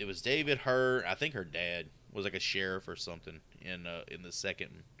 It was David, her. I think her dad was like a sheriff or something in the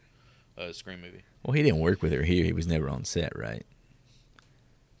second Scream movie. Well, he didn't work with her here. He was never on set, right?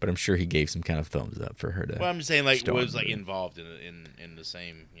 But I'm sure he gave some kind of thumbs up for her to. Well, I'm just saying like star in was the like movie. involved in the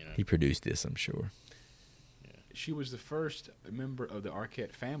same, you know. He produced this, I'm sure. She was the first member of the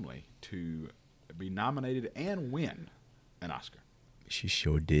Arquette family to be nominated and win an Oscar. She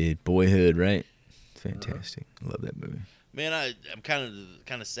sure did. Boyhood, right? Fantastic. I love that movie. Man, I'm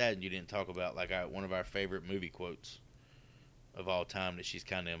kind of saddened you didn't talk about like one of our favorite movie quotes of all time that she's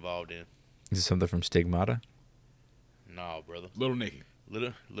kind of involved in. Is this something from Stigmata? No, brother, Little Nicky.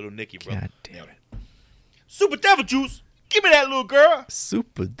 little Nicky, brother. God damn it. Super Devil Juice, give me that little girl.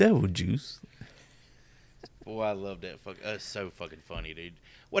 Super Devil Juice. Boy, I love that. That's so fucking funny, dude.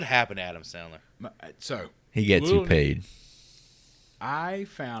 What happened to Adam Sandler? So He got Little too paid. I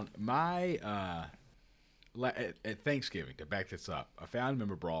found my at Thanksgiving, to back this up, a family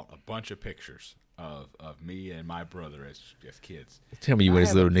member brought a bunch of pictures of me and my brother as kids. Tell me you I went as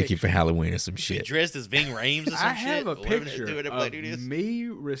have a Little Nicky for picture. Halloween or some He shit. dressed as Ving Rhames or some I shit. have a or whatever they picture do, whatever of they do this. me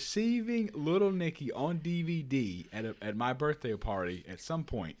receiving Little Nicky on DVD at my birthday party at some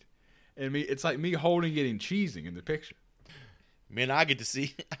point, and it's like me holding it and cheesing in the picture. Man, I get to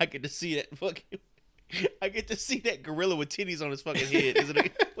see that fucking. I get to see that gorilla with titties on his fucking head. Isn't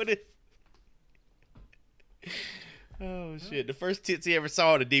it? What is? Oh shit! The first tits he ever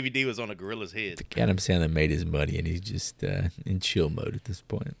saw on the DVD was on a gorilla's head. Adam Sandler made his money, and he's just in chill mode at this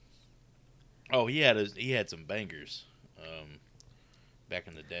point. Oh, he had some bangers, back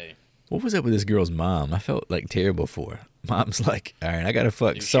in the day. What was up with this girl's mom? I felt like terrible for her. Mom's like, all right, I gotta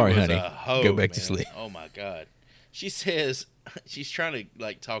fuck. Dude, she Sorry, was honey. a hoe, Go back to man. sleep. Oh my god. She says she's trying to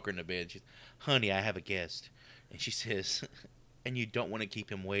like talk her into bed. She's, honey, I have a guest, and she says, and you don't want to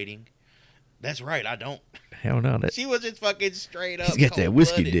keep him waiting. That's right, I don't. Hell no. That, She was just fucking straight up. he's got that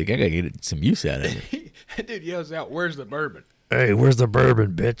whiskey cold-blooded. dick. I gotta get some use out of it. That dude yells out, "Where's the bourbon?" Hey, where's the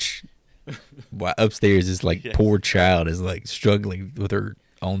bourbon, bitch? While upstairs, this like Yeah. poor child is like struggling with her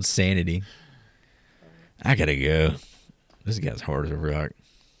on sanity. I gotta go. This guy's hard as a rock.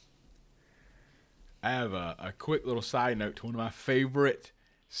 I have a quick little side note to one of my favorite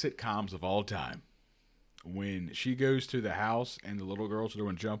sitcoms of all time. When she goes to the house and the little girls are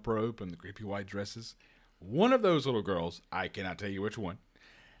doing jump rope and the creepy white dresses, one of those little girls, I cannot tell you which one,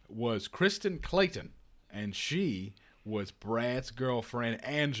 was Kristen Clayton, and she was Brad's girlfriend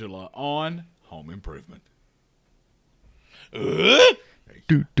Angela on Home Improvement. Do,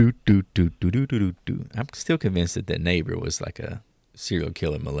 do, do, do, do, do, do, do. I'm still convinced that neighbor was like a serial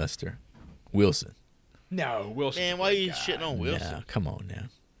killer molester. Wilson. No, Wilson. Man, why are you shitting on Wilson? No, come on now.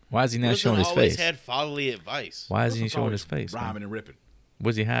 Why is he not Wilson showing his always face? had fatherly advice. Why is he Wilson's showing always his face? rhyming Man? and ripping.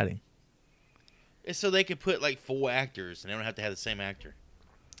 What's he hiding? It's so they could put like 4 actors and they don't have to have the same actor.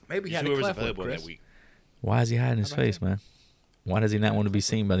 Maybe he Just had a whoever's cleft lip, available Chris. that week. Why is he hiding his How about face, that? man? Why does he not want to be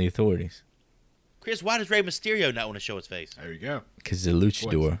seen by the authorities? Chris, why does Rey Mysterio not want to show his face? There you go. Because he's a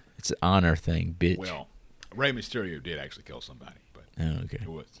luchador. It's an honor thing, bitch. Well, Rey Mysterio did actually kill somebody, but Oh, okay. it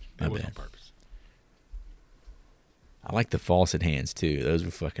was My on bad. purpose. I like the faucet hands, too. Those were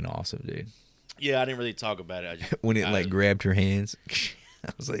fucking awesome, dude. Yeah, I didn't really talk about it. I just, When it, I- like, grabbed her hands.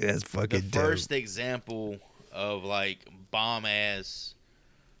 I was like, that's the fucking first dope. example of like bomb ass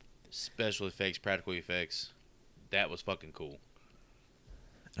special effects, practical effects, that was fucking cool.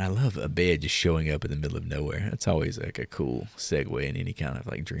 I love a bed just showing up in the middle of nowhere. That's always like a cool segue in any kind of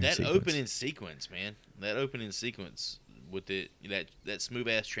like dream That sequence. opening sequence, man. That opening sequence with it, that smooth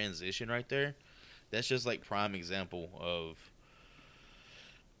ass transition right there. That's just like prime example of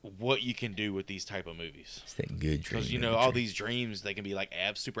what you can do with these type of movies. It's that good dream. Because all imagery. these dreams, they can be like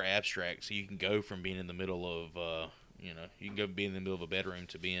super abstract. So you can go from being in the middle of, you can go being in the middle of a bedroom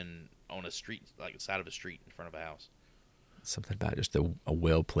to being on a street, like the side of a street in front of a house. Something about just a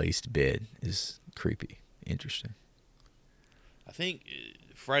well-placed bed is creepy. Interesting. I think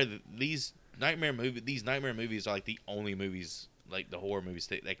Friday, these nightmare movies are like the only movies, like the horror movies,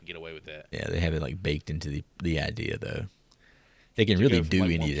 that can get away with that. Yeah, they have it like baked into the idea, though. They can To really go from, do like,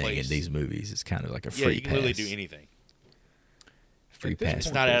 one anything in place. these movies. It's kind of like a Yeah, free you can pass. literally do anything. Free At this pass. It's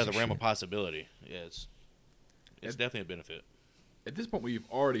point, not out of crazy the realm of shit. possibility. Yeah, it's definitely a benefit. At this point, we've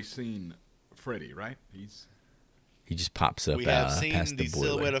already seen Freddy, right? He just pops up We have past seen the the boiler.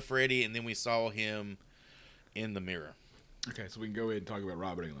 silhouette of Freddy, and then we saw him in the mirror. Okay, so we can go ahead and talk about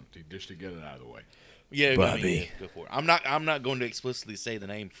Robert Englund just to get it out of the way. Yeah, Bobby. yeah, go for it. I'm not going to explicitly say the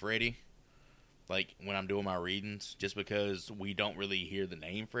name Freddy, like when I'm doing my readings, just because we don't really hear the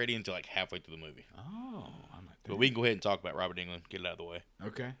name Freddy until like halfway through the movie. Oh, I'm But we can go ahead and talk about Robert Englund. Get it out of the way.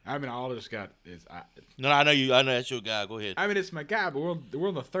 okay. I mean, all I just got is No, I know you. I know that's your guy. Go ahead. I mean, it's my guy, but we're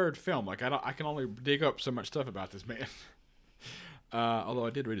on the third film. Like I can only dig up so much stuff about this man. Although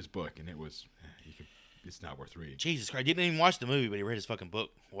I did read his book, and it's not worth reading. Jesus Christ! He didn't even watch the movie, but he read his fucking book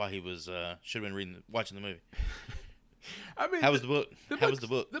while he was should have been watching the movie. I mean, How was the book? How was the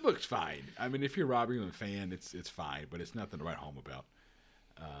book? The book's fine. I mean, if you're a Robert Englund fan, it's fine, but it's nothing to write home about.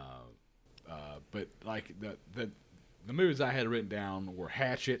 But like the movies I had written down were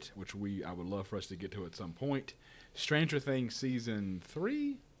Hatchet, which I would love for us to get to at some point. Stranger Things season 3.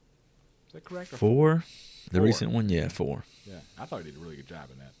 Is that correct? Or 4? The 4. recent one? Yeah, 4. Yeah, I thought he did a really good job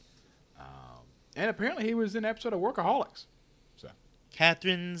in that. And apparently he was in an episode of Workaholics. So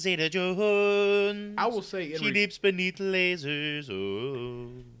Catherine Zeta-Jones. I will say She leaps beneath lasers. Oh.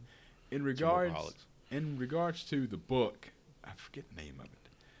 in Workaholics. regards to the book, I forget the name of it,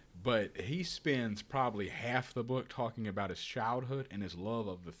 but he spends probably half the book talking about his childhood and his love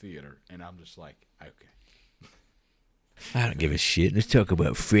of the theater, and I'm just like, okay. I don't give a shit. Let's talk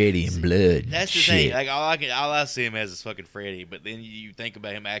about Freddy and blood. and That's the shit. thing. Like all I see him as is fucking Freddy, but then you think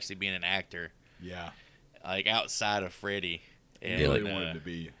about him actually being an actor, Yeah, like outside of Freddy. he And, really wanted to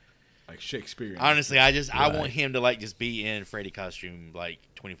be like Shakespearean. honestly, I Right. want him to like just be in Freddy costume like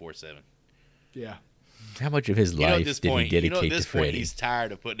 24/7. Yeah, How much of his You know, life at this did point, he dedicate at this to point, Freddy? he's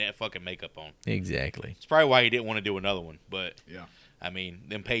tired of putting that fucking makeup on. Exactly. It's probably why he didn't want to do another one. But yeah. I mean,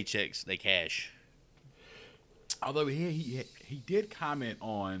 them paychecks, they cash. Although he did comment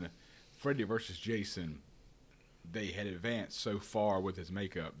on Freddy versus Jason, they had advanced so far with his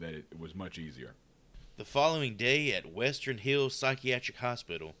makeup that it was much easier. The following day at Western Hills Psychiatric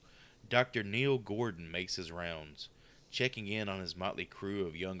Hospital, Dr. Neil Gordon makes his rounds, checking in on his motley crew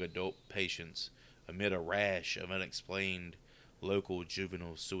of young adult patients amid a rash of unexplained local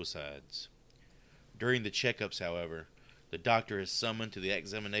juvenile suicides. During the checkups, however, the doctor is summoned to the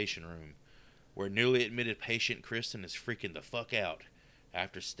examination room, where newly admitted patient Kristen is freaking the fuck out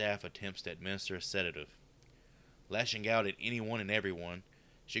after staff attempts to administer a sedative. Lashing out at anyone and everyone,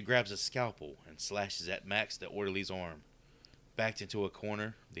 she grabs a scalpel and slashes at Max the orderly's arm. Backed into a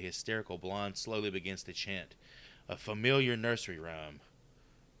corner, the hysterical blonde slowly begins to chant a familiar nursery rhyme.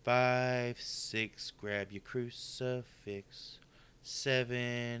 5, 6, grab your crucifix.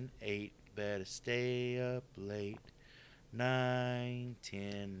 7, 8, better stay up late. 9,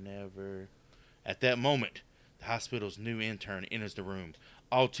 10, never. At that moment, the hospital's new intern enters the room,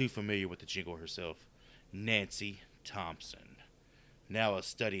 all too familiar with the jingle herself. Nancy Thompson, now a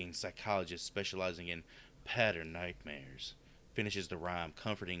studying psychologist specializing in pattern nightmares, finishes the rhyme,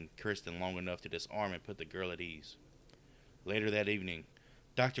 comforting Kristen long enough to disarm and put the girl at ease. Later that evening,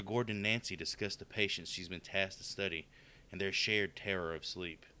 Dr. Gordon and Nancy discuss the patients she's been tasked to study and their shared terror of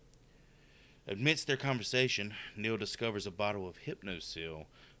sleep. Amidst their conversation, Neil discovers a bottle of Hypnosil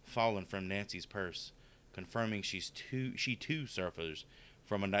fallen from Nancy's purse, confirming she too suffers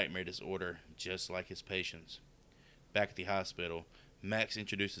from a nightmare disorder just like his patients. Back at the hospital, Max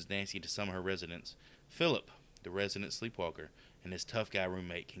introduces Nancy to some of her residents, Philip, the resident sleepwalker, and his tough guy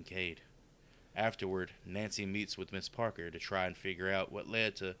roommate Kincaid. Afterward, Nancy meets with Miss Parker to try and figure out what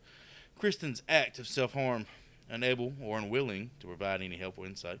led to Kristen's act of self-harm. Unable or unwilling to provide any helpful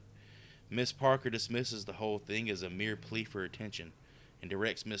insight, Miss Parker dismisses the whole thing as a mere plea for attention and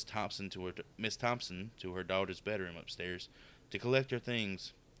directs Miss Thompson to her daughter's bedroom upstairs to collect her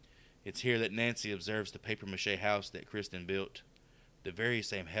things. It's here that Nancy observes the papier-mâché house that Kristen built, the very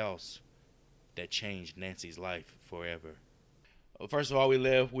same house that changed Nancy's life forever. Well, first of all, we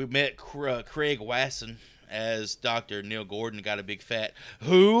met Craig Wasson as Dr. Neil Gordon. Got a big fat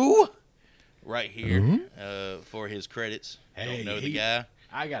who right here for his credits. Hey, Don't know the guy.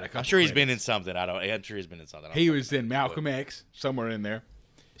 I got a couple. I'm sure he's credits. been in something. I'm sure he's been in something. He was in Malcolm X, somewhere in there.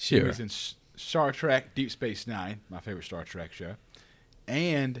 Sure. He was in Star Trek Deep Space Nine, my favorite Star Trek show.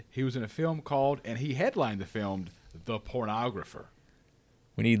 And he was in a film called, and he headlined the film, The Pornographer.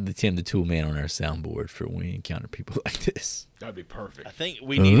 We need the Tim the Tool Man on our soundboard for when we encounter people like this. That'd be perfect. I think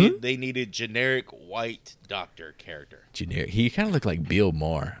they needed generic white doctor character. Generic. He kind of looked like Bill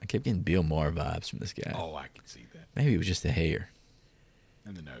Maher. I kept getting Bill Maher vibes from this guy. Oh, I can see that. Maybe it was just the hair.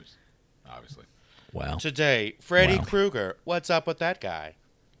 And the nose, obviously. Wow. Today, Freddy Wow. Krueger. What's up with that guy?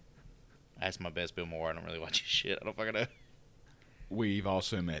 That's my best Bill Maher. I don't really watch his shit. I don't fucking know. We've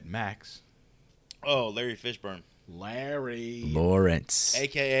also met Max. Oh, Larry Fishburne, Larry. Lawrence.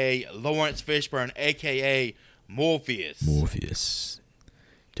 a.k.a. Lawrence Fishburne, a.k.a. Morpheus. Morpheus.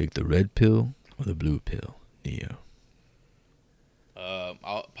 Take the red pill or the blue pill, Neo.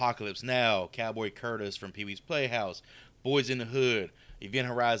 Apocalypse Now, Cowboy Curtis from Pee-wee's Playhouse, Boys in the Hood, Event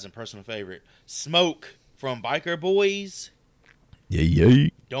Horizon, personal favorite, Smoke from Biker Boys.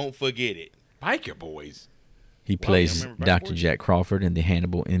 Yay. Don't forget it. Biker Boys. He you plays remember Dr. Blackboard? Jack Crawford in the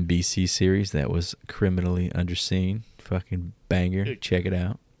Hannibal NBC series that was criminally underseen. Fucking banger. Dude. Check it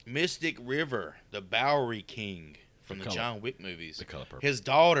out. Mystic River, the Bowery King from the Color- John Wick movies. The Color Purple. His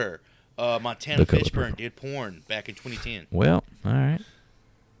daughter, Montana The Color Fishburne, Purple. did porn back in 2010. Well, all right.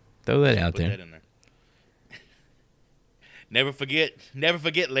 Throw that out Put there. that in there. Never forget,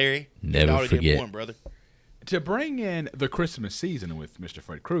 Larry. Your Never daughter did forget. porn, brother. To bring in the Christmas season with Mr.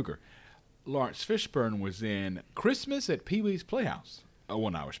 Fred Krueger, Lawrence Fishburne was in Christmas at Pee-wee's Playhouse, a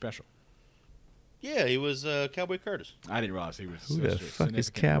 1-hour special. Yeah, he was Cowboy Curtis. I didn't realize he was Who such the a fuck is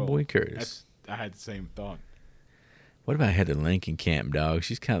significant role. Cowboy Curtis? I had the same thought. What about Heather Langenkamp, dog?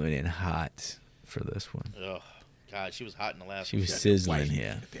 She's coming in hot for this one. Oh, God, she was hot in the last She one. was Got that sizzling white-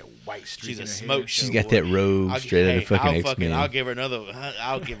 here. That white streak She's in a her smoke hair. show. She's got boy. that robe straight out of the fucking X-Men. I'll give her another.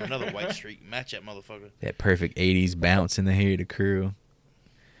 I'll give her another white streak. Match that motherfucker. That perfect 80s bounce in the hair to curl.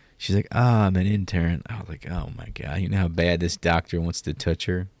 She's like, I'm an intern. I was like, oh my God. You know how bad this doctor wants to touch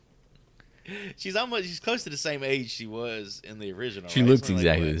her? She's close to the same age she was in the original. She right? looks Something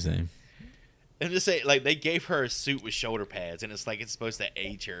like exactly what? the same. And just say, like, they gave her a suit with shoulder pads, and it's like it's supposed to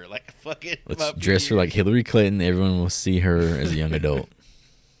age her. Like, fucking. Let's dress her like Hillary Clinton. Everyone will see her as a young adult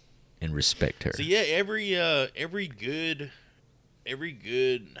and respect her. So yeah, every good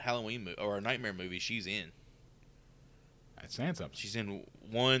Halloween movie or Nightmare movie she's in. That's saying something. She's in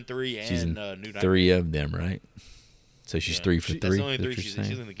 1, 3, and She's in New Nightmare. 3 of them, right? So she's Yeah. 3 for 3. That's the only that's 3 what you're she's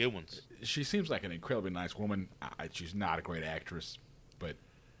saying? in the good ones. She seems like an incredibly nice woman. She's not a great actress, but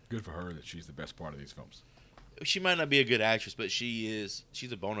good for her that she's the best part of these films. She might not be a good actress, but she's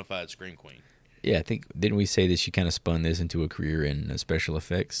a bona fide scream queen. Yeah, I think, didn't we say that she kind of spun this into a career in special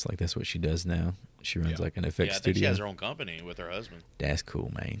effects? Like, that's what she does now. She runs Yeah. like an Yeah, I effects think she studio. has her own company with her husband. That's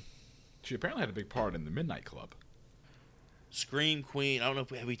cool, man. She apparently had a big part in the Midnight Club. Scream Queen. I don't know if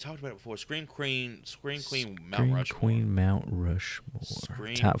have we talked about it before. Scream Queen, Mount Scream Rushmore. Queen Mount Rushmore.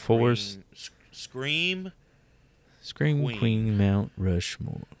 Scream Top fours. Queen- Scream Scream Queen. Queen Mount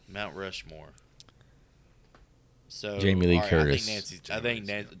Rushmore. Mount Rushmore. So Jamie Lee all right, Curtis. I think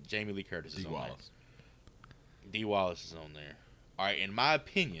Jamie Lee Curtis is Dee on there. Wallace. Dee Wallace is on there. All right, in my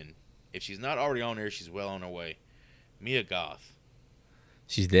opinion, if she's not already on there, she's well on her way. Mia Goth.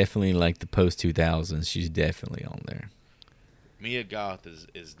 She's definitely like the post 2000s. She's definitely on there. Mia Goth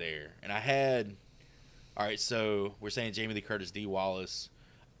is there. And I had... All right, so we're saying Jamie Lee Curtis, Dee Wallace.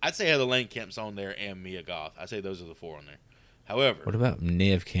 I'd say Heather Langenkamp's on there and Mia Goth. I'd say those are the four on there. However... What about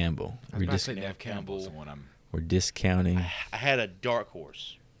Nev Campbell? I was about to say Neve Nev Campbell's the Campbell. one I'm... We're discounting I had a dark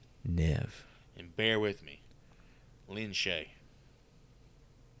horse. Nev. And bear with me. Lynn Shay.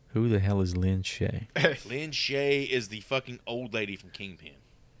 Who the hell is Lynn Shay? Lynn Shay is the fucking old lady from Kingpin.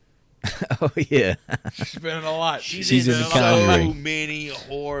 Oh, yeah. She's been in a lot. She's in The so Conjuring. many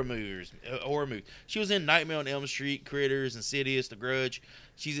horror movies. She was in Nightmare on Elm Street, Critters, Insidious, The Grudge.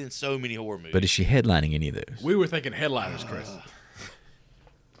 She's in so many horror movies. But is she headlining any of those? We were thinking headliners, Chris.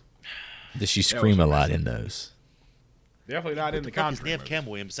 Does she scream a lot in those? Definitely not in the What the fuck is Conjuring Nev movies.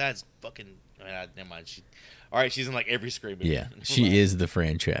 Campbell in besides fucking... never mind. All right, she's in like every Scream movie. Yeah, she is the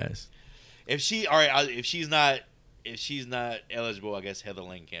franchise. If she's not eligible, I guess Heather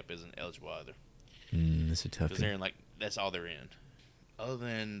Langenkamp isn't eligible either. That's a tough Because they're one. in like that's all they're in. Other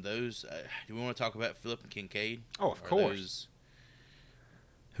than those, do we want to talk about Philip and Kincaid? Oh, of Are course. those-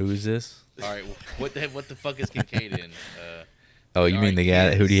 Who is this? all right, what the fuck is Kincaid in? Oh, you all mean right, the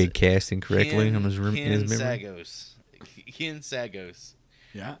guy who he Ken- had cast incorrectly in his Ken memory? Sagos. Ken Sagos.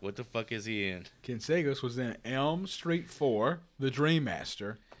 Yeah. What the fuck is he in? Ken Sagos was in Elm Street 4, The Dream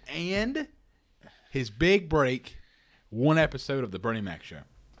Master, and his big break, one episode of The Bernie Mac Show.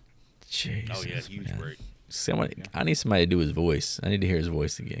 Jesus, Oh yeah, huge man. break. I need somebody to do his voice. I need to hear his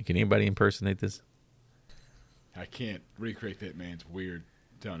voice again. Can anybody impersonate this? I can't recreate that man's weird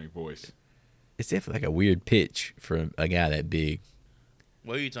Tony voice. It's definitely like a weird pitch for a guy that big.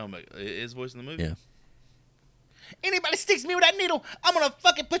 What are you talking about? His voice in the movie? Yeah. Anybody sticks me with that needle, I'm gonna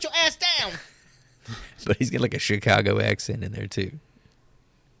fucking put your ass down. But he's got like a Chicago accent in there too.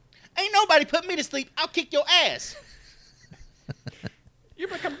 Ain't nobody put me to sleep. I'll kick your ass. You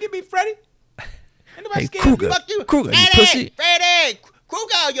better come get me, Freddy. Ain't nobody Hey, scared Kruger. of Fuck you, Kruger, you Freddy, pussy. Freddy,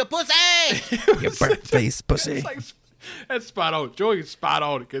 Kruger, you pussy. You burnt face pussy. It's like, that's spot on. Joey is spot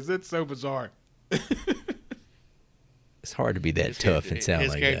on because it's so bizarre. It's hard to be that tough and sound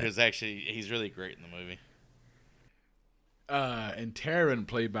his like character that. is actually he's really great in the movie. And Taryn,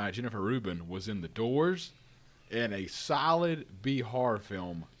 played by Jennifer Rubin, was in The Doors and a solid B horror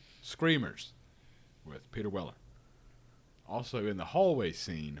film, Screamers, with Peter Weller. Also in the hallway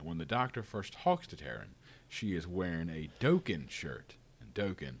scene, when the doctor first talks to Taryn, she is wearing a Dokken shirt. And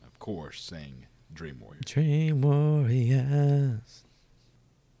Dokken, of course, sang Dream Warrior. Dream Warriors.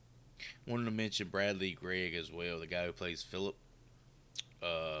 Wanted to mention Bradley Gregg as well, the guy who plays Philip.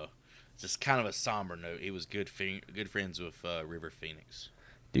 Just kind of a somber note. He was good friends with River Phoenix.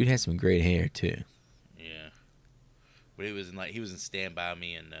 Dude had some great hair too. Yeah, but he was in Stand By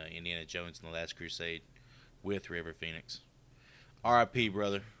Me and Indiana Jones and the Last Crusade with River Phoenix. R.I.P.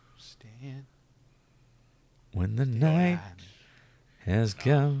 brother. Stand. When the night has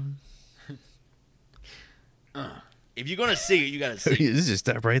gone. If you're gonna sing it, you gotta sing. This just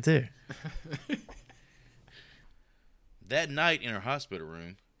stop right there. That night in her hospital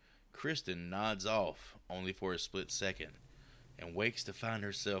room, Kristen nods off only for a split second and wakes to find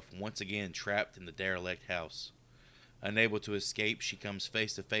herself once again trapped in the derelict house. Unable to escape, she comes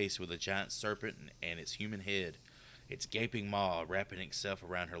face to face with a giant serpent and its human head, its gaping maw wrapping itself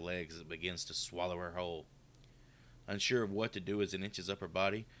around her legs as it begins to swallow her whole. Unsure of what to do as it inches up her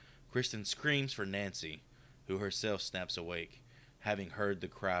body, Kristen screams for Nancy, who herself snaps awake, having heard the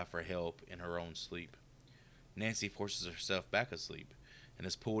cry for help in her own sleep. Nancy forces herself back asleep and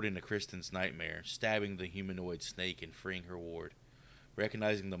is pulled into Kristen's nightmare, stabbing the humanoid snake and freeing her ward.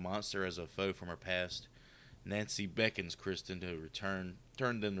 Recognizing the monster as a foe from her past, Nancy beckons Kristen to turn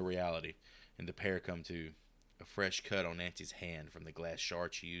them to reality, and the pair come to, a fresh cut on Nancy's hand from the glass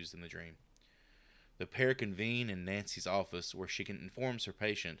shard she used in the dream. The pair convene in Nancy's office where she informs her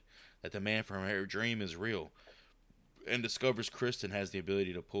patient that the man from her dream is real, and discovers Kristen has the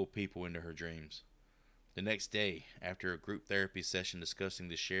ability to pull people into her dreams. The next day, after a group therapy session discussing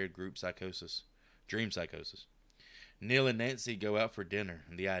the shared group dream psychosis, Neil and Nancy go out for dinner,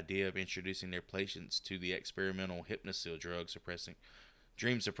 and the idea of introducing their patients to the experimental Hypnosil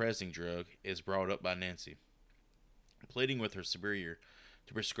dream-suppressing drug is brought up by Nancy. Pleading with her superior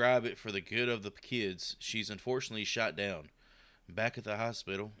to prescribe it for the good of the kids, she's unfortunately shot down. Back at the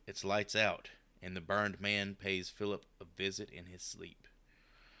hospital, it's lights out, and the burned man pays Philip a visit in his sleep.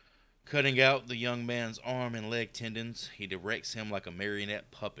 Cutting out the young man's arm and leg tendons, he directs him like a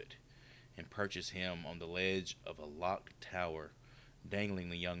marionette puppet, and perches him on the ledge of a locked tower, dangling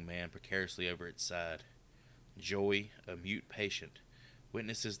the young man precariously over its side. Joey, a mute patient,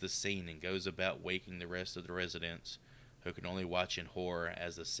 witnesses the scene and goes about waking the rest of the residents, who can only watch in horror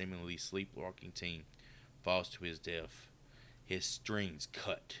as the seemingly sleepwalking teen falls to his death, his strings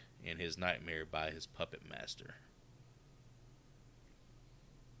cut in his nightmare by his puppet master.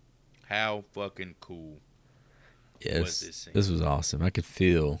 How fucking cool was this scene? This was awesome. I could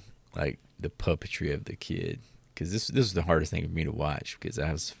feel like the puppetry of the kid, because this was the hardest thing for me to watch, because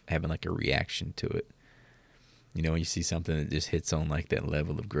I was having like a reaction to it. You know, when you see something that just hits on like that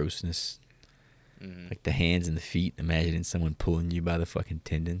level of grossness, like the hands and the feet, imagining someone pulling you by the fucking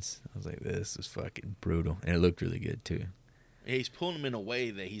tendons. I was like, this is fucking brutal, and it looked really good too. He's pulling him in a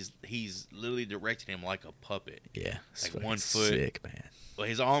way that he's literally directing him like a puppet. Yeah, like 1 foot. Sick, man. Well,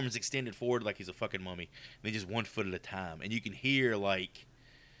 his arms extended forward like he's a fucking mummy, and then just 1 foot at a time, and you can hear like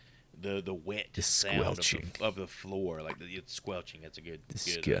the wet sound of the floor, like the squelching. That's a good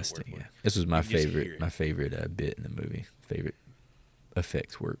disgusting. Good word for it. This was my favorite bit in the movie. Favorite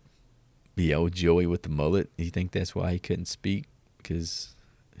effects work. But yeah, old Joey with the mullet. You think that's why he couldn't speak? Because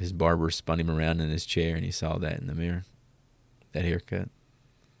his barber spun him around in his chair, and he saw that in the mirror. That haircut.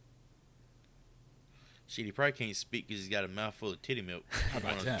 Shit, he probably can't speak because he's got a mouthful of titty milk. How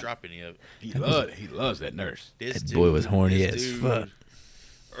about that? Drop any of it. He loves that nurse. That boy was horny as fuck.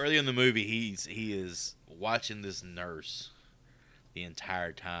 Early in the movie, he is watching this nurse the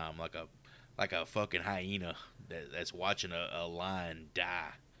entire time, like a fucking hyena that's watching a lion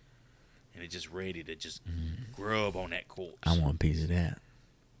die, and it's just ready to just grub on that corpse. I want a piece of that.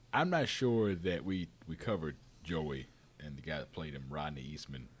 I'm not sure that we covered Joey and the guy that played him, Rodney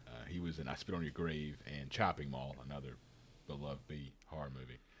Eastman. He was in I Spit on Your Grave and Chopping Mall, another beloved B horror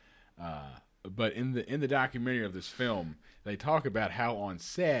movie. But in the documentary of this film, they talk about how on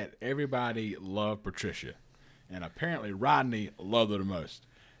set everybody loved Patricia, and apparently Rodney loved her the most.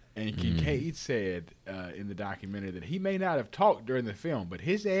 And Kincaid said in the documentary that he may not have talked during the film, but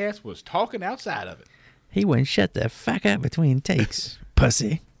his ass was talking outside of it. He wouldn't shut the fuck up between takes,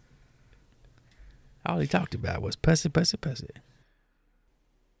 pussy. All he talked about was pussy, pussy, pussy.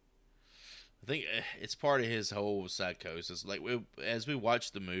 I think it's part of his whole psychosis. Like as we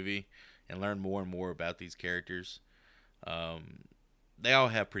watch the movie and learn more and more about these characters, they all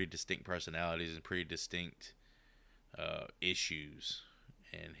have pretty distinct personalities and pretty distinct issues.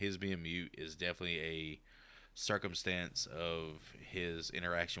 And his being mute is definitely a circumstance of his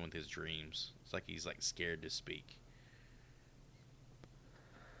interaction with his dreams. It's like he's like scared to speak.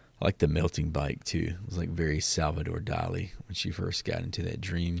 I like the melting bike too. It was like very Salvador Dali when she first got into that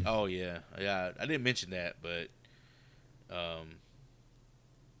dream. Oh yeah. I didn't mention that, but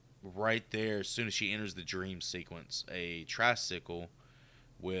right there, as soon as she enters the dream sequence, a tricycle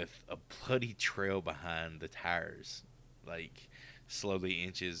with a bloody trail behind the tires, like slowly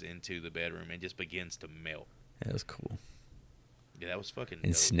inches into the bedroom and just begins to melt. That was cool. Yeah, that was fucking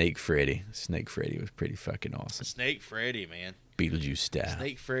And dope. Snake Freddy was pretty fucking awesome. Snake Freddy, man. Beetlejuice style.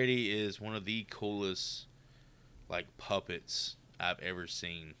 Snake Freddy is one of the coolest, like, puppets I've ever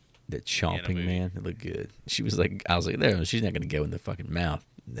seen. That chomping man, it looked good. She was like, I was like, there, she's not gonna go in the fucking mouth.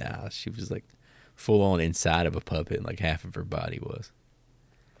 Nah, she was like full on inside of a puppet, and like half of her body was.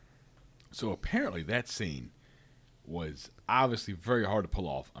 So apparently that scene was obviously very hard to pull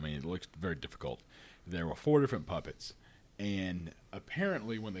off. I mean, it looks very difficult. There were 4 different puppets, and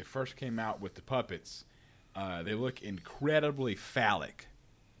apparently when they first came out with the puppets, they look incredibly phallic.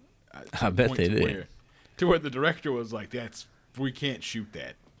 I bet they did. To where the director was like, we can't shoot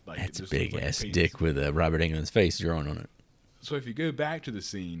that. Like, That's a looks big like ass penis. dick with Robert Englund's face drawn on it. So if you go back to the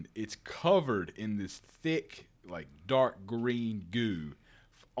scene, it's covered in this thick, like dark green goo,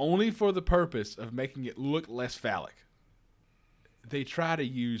 only for the purpose of making it look less phallic. They try to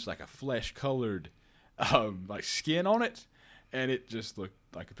use like a flesh-colored, like skin on it, and it just looked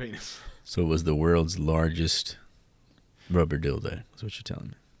like a penis. So it was the world's largest rubber dildo. That's what you're telling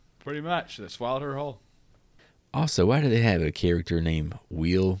me. Pretty much, they swallowed her whole. Also, why do they have a character named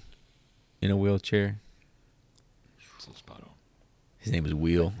Wheel in a wheelchair? So spot on. His name was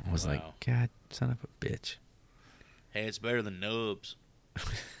Wheel. I was Wow. like, God, son of a bitch. Hey, it's better than Nubs.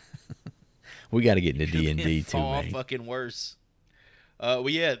 We got to get into D&D too, Far man. fucking worse. Well,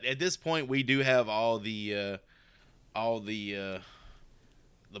 yeah. At this point, we do have all the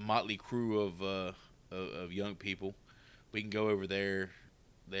motley crew of young people. We can go over their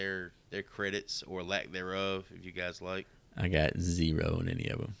credits or lack thereof, if you guys like. I got 0 in any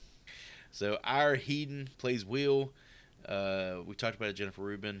of them. So Ira Heiden plays Will. We talked about it, Jennifer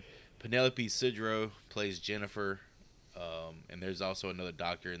Rubin. Penelope Sidro plays Jennifer. And there's also another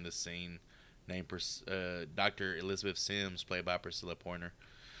doctor in this scene named Dr. Elizabeth Sims, played by Priscilla Pointer.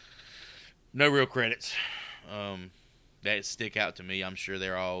 No real credits that stick out to me. I'm sure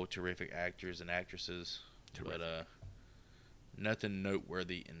they're all terrific actors and actresses, but nothing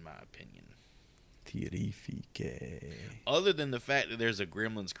noteworthy in my opinion. Terrifique. Other than the fact that there's a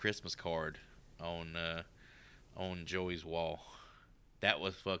Gremlins Christmas card on Joey's wall. That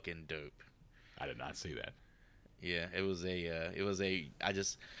was fucking dope. I did not see that. Yeah, it was a I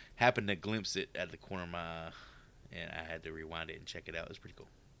just happened to glimpse it at the corner of my eye, and I had to rewind it and check it out. It was pretty cool.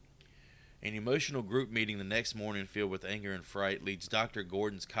 An emotional group meeting the next morning filled with anger and fright leads Dr.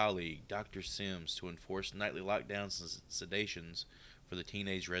 Gordon's colleague, Dr. Sims, to enforce nightly lockdowns and sedations for the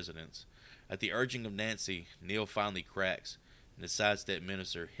teenage residents. At the urging of Nancy, Neil finally cracks and decides to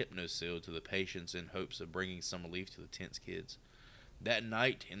administer Hypnosil to the patients in hopes of bringing some relief to the tense kids. That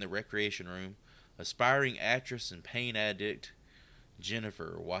night, in the recreation room, aspiring actress and pain addict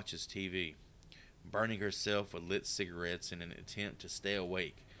Jennifer watches TV, burning herself with lit cigarettes in an attempt to stay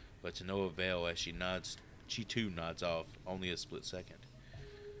awake, but to no avail as she too nods off, only a split second.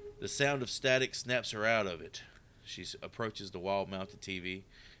 The sound of static snaps her out of it. She approaches the wall-mounted TV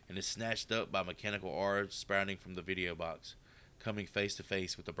and is snatched up by mechanical arms sprouting from the video box, coming face to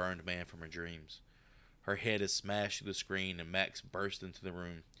face with the burned man from her dreams. Her head is smashed through the screen and Max bursts into the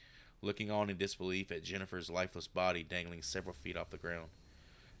room, looking on in disbelief at Jennifer's lifeless body dangling several feet off the ground.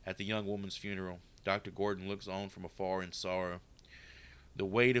 At the young woman's funeral, Dr. Gordon looks on from afar in sorrow, the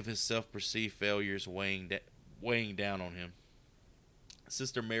weight of his self-perceived failures weighing down on him.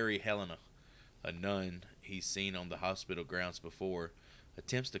 Sister Mary Helena, a nun he's seen on the hospital grounds before,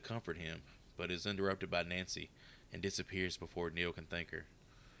 attempts to comfort him, but is interrupted by Nancy and disappears before Neil can thank her.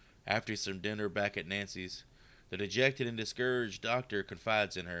 After some dinner back at Nancy's, the dejected and discouraged doctor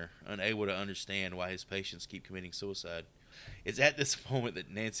confides in her, unable to understand why his patients keep committing suicide. It's at this moment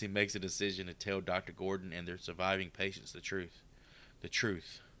that Nancy makes a decision to tell Dr. Gordon and their surviving patients the truth. The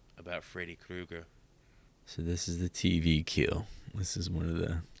truth about Freddy Krueger. So this is the TV kill. This is one of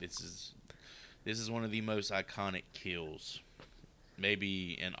the... This is one of the most iconic kills,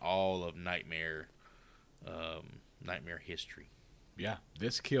 maybe in all of Nightmare history. Yeah,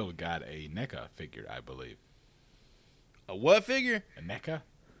 this kill got a NECA figure, I believe. A what figure? A NECA?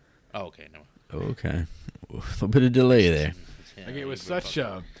 Oh, okay, no. Okay. A little bit of delay there. Yeah, Like, it was you such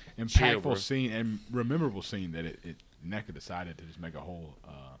a Chill, bro. impactful scene and memorable scene that it NECA decided to just make a whole...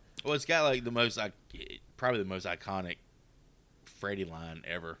 Well, it's got like probably the most iconic Freddy line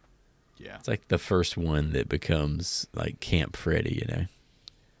ever. yeah. It's like the first one that becomes like Camp Freddy, you know?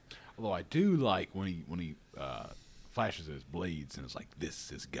 Although I do like when he flashes his blades and it's like,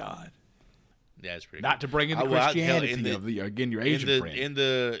 this is God. Yeah, it's pretty. Not to bring in the Oh, well, Christianity of your Asian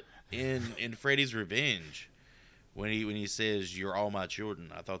friend. In Freddy's Revenge, when he says "You're all my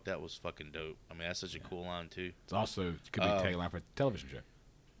children," I thought that was fucking dope. I mean, that's such a cool line too. It's also could be a tagline for a television show.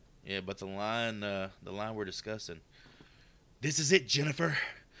 Yeah, but the line we're discussing. This is it, Jennifer.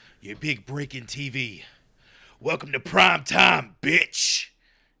 Your big break in TV. Welcome to prime time, bitch.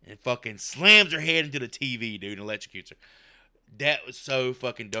 And fucking slams her head into the TV, dude, and electrocutes her. That was so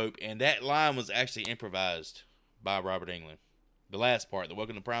fucking dope. And that line was actually improvised by Robert Englund. The last part, the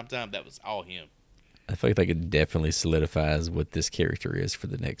welcome to prime time, that was all him. I feel like it definitely solidifies what this character is for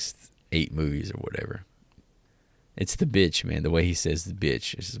the next 8 movies or whatever. It's the bitch, man. The way he says the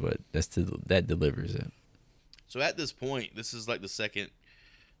bitch is that delivers it. So at this point, this is like the second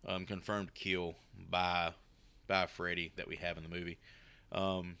confirmed kill by Freddy that we have in the movie,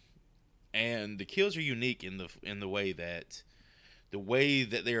 and the kills are unique in the way that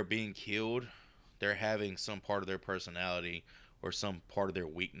they are being killed, they're having some part of their personality or some part of their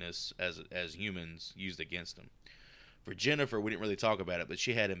weakness as humans used against them. For Jennifer, we didn't really talk about it, but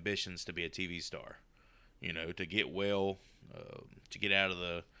she had ambitions to be a TV star. You know, to get well, to get out of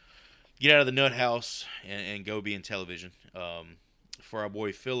the nut house and go be in television. For our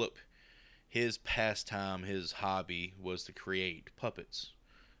boy Philip, his pastime, his hobby was to create puppets,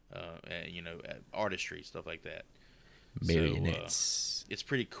 and, artistry, stuff like that. Marionettes. So, it's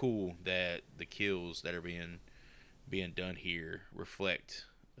pretty cool that the kills that are being done here reflect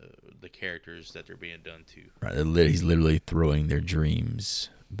the characters that they're being done to. Right, he's literally throwing their dreams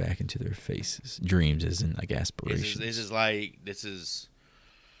back into their faces. Dreams as in like aspirations.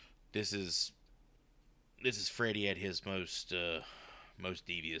 This is Freddy at his most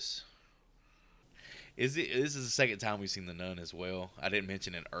devious. This is the second time we've seen the Nun as well. I didn't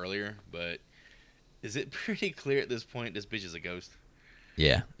mention it earlier, but is it pretty clear at this point this bitch is a ghost?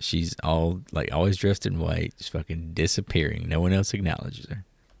 Yeah, she's always dressed in white, just fucking disappearing. No one else acknowledges her.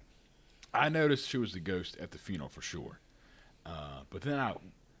 I noticed she was the ghost at the funeral for sure. But then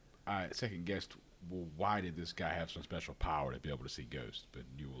I second guessed, well, why did this guy have some special power to be able to see ghosts? But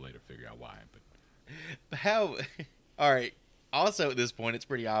you will later figure out why. But How? All right. Also, at this point, it's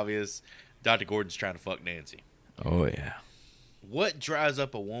pretty obvious Dr. Gordon's trying to fuck Nancy. Oh yeah. What dries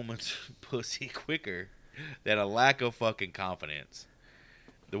up a woman's pussy quicker than a lack of fucking confidence?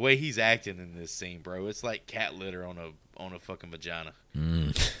 The way he's acting in this scene, bro, it's like cat litter on a fucking vagina.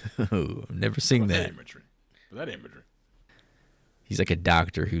 Oh, I've never seen that that. imagery. That imagery. He's like a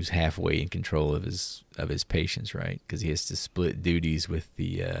doctor who's halfway in control of his patients, right? Because he has to split duties with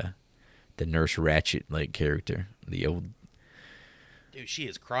the Nurse Ratchet like character, the old Dude, she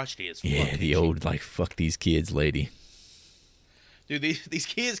is crotchety as fuck. yeah, the old like fuck these kids lady. Dude, these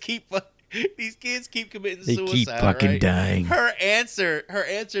kids keep committing They suicide. keep fucking right? dying. Her answer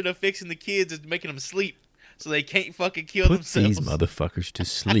to fixing the kids is making them sleep so they can't fucking kill Put themselves. these motherfuckers to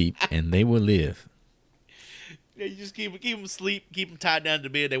sleep and they will live. Yeah, you just keep them asleep, keep them tied down to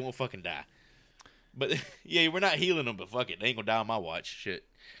bed, they won't fucking die. But yeah, we're not healing them, but fuck it, they ain't gonna die on my watch. Shit,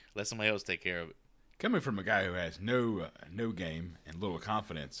 let somebody else take care of it. Coming from a guy who has no game and little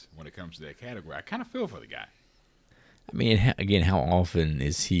confidence when it comes to that category, I kind of feel for the guy. I mean, again, how often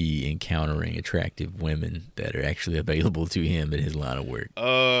is he encountering attractive women that are actually available to him in his line of work?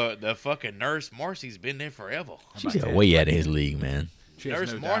 The fucking Nurse Marcy's been there forever. She's way out of his league, man. She has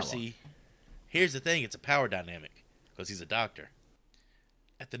Nurse no Marcy, dialogue. here's the thing, it's a power dynamic, because he's a doctor.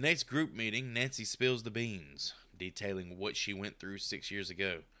 At the next group meeting, Nancy spills the beans, detailing what she went through 6 years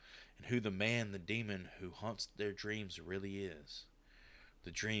ago, and who the demon who haunts their dreams really is.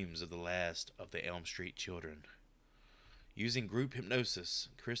 The dreams of the last of the Elm Street children. Using group hypnosis,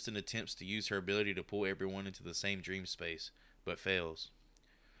 Kristen attempts to use her ability to pull everyone into the same dream space, but fails.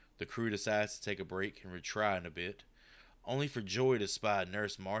 The crew decides to take a break and retry in a bit, only for Joy to spy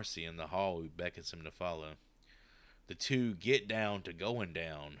Nurse Marcy in the hall who beckons him to follow. The two get down to going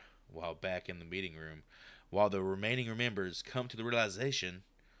down while back in the meeting room, while the remaining members come to the realization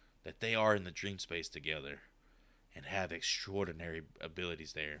that they are in the dream space together and have extraordinary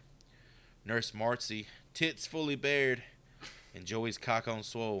abilities there. Nurse Marcy, tits fully bared, and Joey's cock on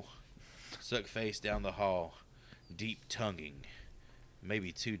swole, suck face down the hall, deep tonguing,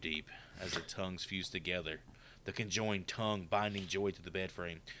 maybe too deep, as the tongues fuse together, the conjoined tongue binding Joey to the bed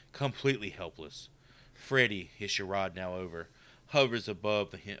frame, completely helpless. Freddy, his charade now over, hovers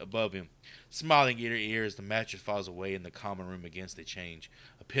above him, smiling ear to ear as the mattress falls away in the common room against the change.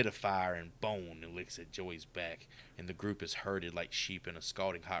 A pit of fire and bone licks at Joey's back, and the group is herded like sheep in a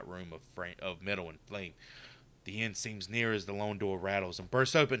scalding hot room of metal and flame. The end seems near as the lone door rattles and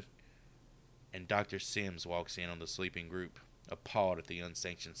bursts open, and Dr. Sims walks in on the sleeping group, appalled at the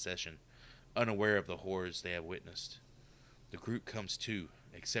unsanctioned session, unaware of the horrors they have witnessed. The group comes to,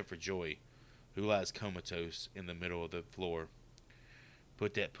 except for Joey, who lies comatose in the middle of the floor.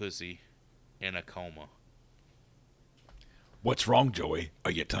 Put that pussy in a coma. What's wrong, Joey?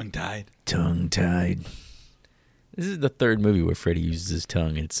 Are you tongue-tied? Tongue-tied. This is the third movie where Freddy uses his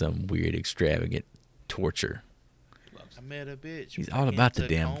tongue in some weird, extravagant torture. I met a bitch. He's all about the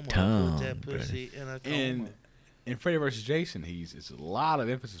damn Put tongue, that pussy in a coma. In Freddy vs. Jason, it's a lot of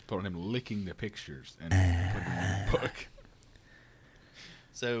emphasis put on him licking the pictures and putting them in the book.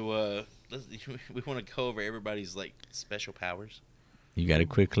 So, we want to go over everybody's, special powers. You got a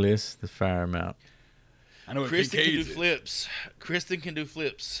quick list? Let's fire them out. I know what Kristen can do Kincaid's is. flips. Kristen can do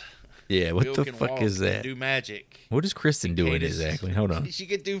flips. Yeah, what Will the can fuck walk, is that? Do magic. What is Kristen doing Kincaid is- exactly? Hold on. She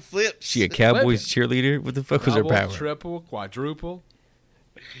can do flips. She a Cowboys cheerleader? What the fuck was her Double, power? triple, quadruple.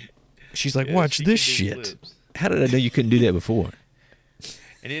 She's like, Yeah, watch she this can do shit. flips. How did I know you couldn't do that before?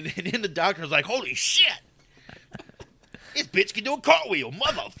 And then the doctor was like, holy shit. This bitch can do a cartwheel,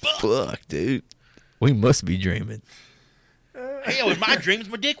 motherfucker. Fuck, dude. We must be dreaming. Hell, in my dreams,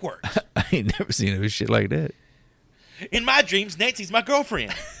 my dick works. I ain't never seen no shit like that. In my dreams, Nancy's my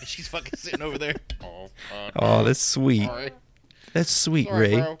girlfriend. And she's fucking sitting over there. Oh, that's sweet. Sorry. That's sweet,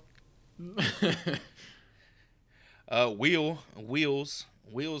 Sorry, Ray. bro.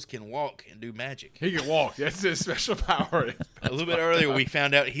 Wheels can walk and do magic. He can walk. That's his special power. A little bit earlier, we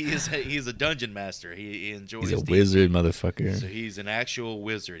found out he's a dungeon master. He enjoys. He's a D&D. wizard, motherfucker. So he's an actual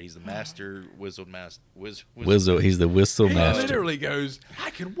wizard. He's the master wizard master. Whistle. He's the whistle He master. literally goes,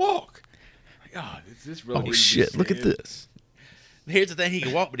 I can walk. God, is this really? Oh what he shit! just Look at said? this. Here's the thing: he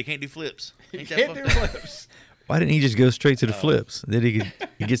can walk, but he can't do flips. He Ain't that can't do fucked up? flips. Why didn't he just go straight to the flips? Then he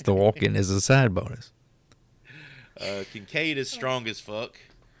gets the walking as a side bonus. Kincaid is strong as fuck.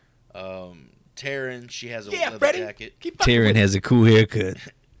 Taryn, she has a Yeah, leather Freddie. jacket. Keep fucking Taryn with has a cool haircut.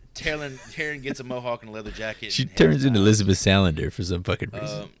 Taryn gets a mohawk and a leather jacket. She and turns has into eyes. Elizabeth Salander for some fucking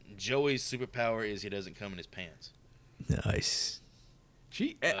reason. Joey's superpower is he doesn't come in his pants. Nice.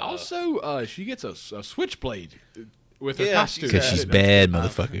 She also she gets a switchblade with her Yeah, costume. Because she's bad,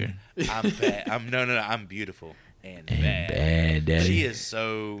 motherfucker. I'm bad. I'm beautiful and bad. Bad, daddy.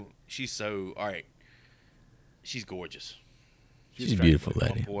 She's so all right. She's gorgeous. She's a beautiful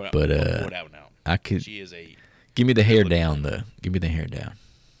lady. I'll But pour it out now. I could She is a. give me the hair down though. Give me the hair down.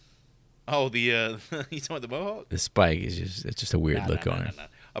 Oh, the you talking about the mohawk? The spike is just a weird look on her. Nah.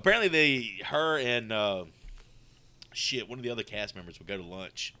 Apparently, her and one of the other cast members would go to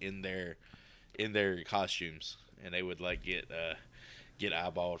lunch in their costumes, and they would like get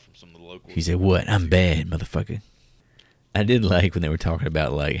eyeballed from some of the locals. He said, "What? I'm bad, motherfucker." I did like when they were talking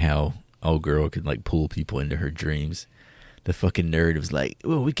about like how old girl could like pull people into her dreams. The fucking nerd was like,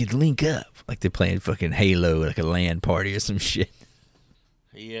 "Well, we could link up." Like they're playing fucking Halo, like a LAN party or some shit.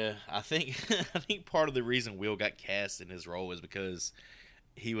 Yeah, I think part of the reason Will got cast in his role is because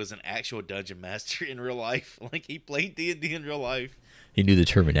he was an actual dungeon master in real life. Like he played D&D in real life. He knew the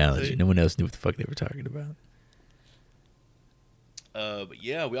terminology. No one else knew what the fuck they were talking about. But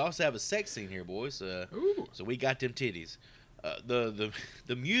yeah, we also have a sex scene here, boys. Ooh. So we got them titties.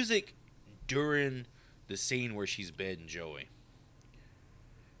 The music during the scene where she's bedding Joey.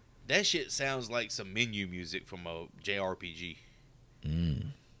 That shit sounds like some menu music from a JRPG.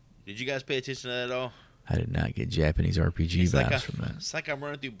 Did you guys pay attention to that at all? I did not get Japanese RPG vibes from that. It's like I'm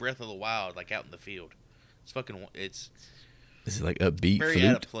running through Breath of the Wild, like out in the field. It's This is like upbeat very flute.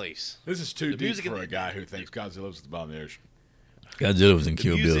 out of place. This is too The deep music for in a guy who thinks Godzilla's at the bottom of the ocean. Godzilla was in The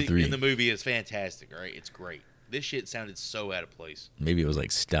Kill Bill music 3. in the movie is fantastic, right? It's great. This shit sounded so out of place. Maybe it was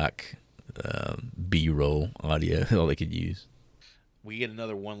like stock B-roll audio, all they could use. We get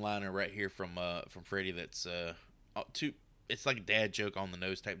another one-liner right here from Freddy that's it's like a dad joke on the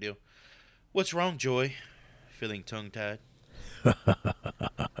nose type deal. What's wrong, Joy? Feeling tongue-tied?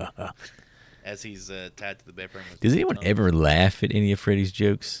 As he's tied to the bed frame. Does anyone ever laugh at any of Freddy's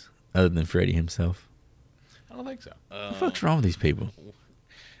jokes other than Freddy himself? I don't think so. What the fuck's wrong with these people?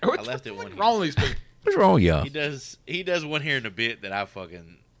 What's left it one wrong with these people? What's wrong with y'all? He does one here in a bit that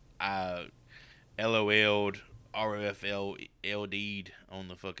I LOL'd, ROFL'd on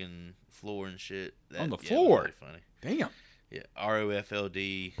the fucking floor and shit. On the that was floor? really funny. Damn. Yeah,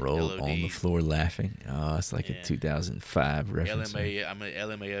 ROFLD, Roll LOD. on the floor laughing. Oh, it's like Yeah. a 2005 reference. I'm a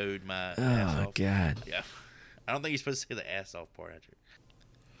LMAO'd my ass Oh, off. God. Yeah. I don't think you're supposed to say the ass off part after.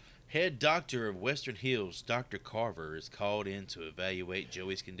 Head doctor of Western Hills, Dr. Carver, is called in to evaluate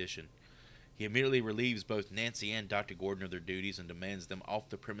Joey's condition. He immediately relieves both Nancy and Dr. Gordon of their duties and demands them off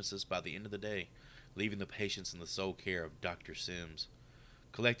the premises by the end of the day, leaving the patients in the sole care of Dr. Sims.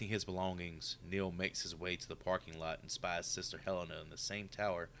 Collecting his belongings, Neil makes his way to the parking lot and spies Sister Helena in the same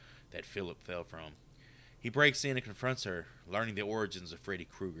tower that Philip fell from. He breaks in and confronts her, learning the origins of Freddy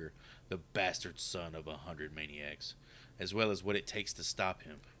Krueger, the bastard son of 100 maniacs, as well as what it takes to stop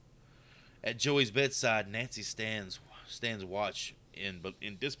him. At Joey's bedside, Nancy stands watch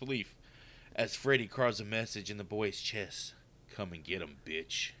in disbelief as Freddy carves a message in the boy's chest. Come and get him,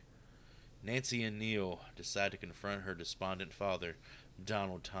 bitch. Nancy and Neil decide to confront her despondent father,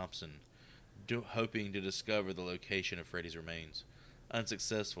 Donald Thompson, hoping to discover the location of Freddy's remains.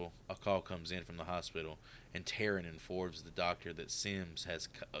 Unsuccessful, a call comes in from the hospital, and Taryn informs the doctor that Sims has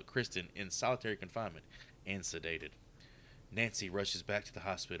Kristen in solitary confinement and sedated. Nancy rushes back to the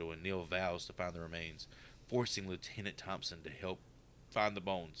hospital, and Neil vows to find the remains, forcing Lieutenant Thompson to help find the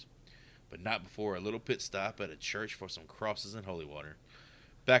bones, but not before a little pit stop at a church for some crosses and holy water.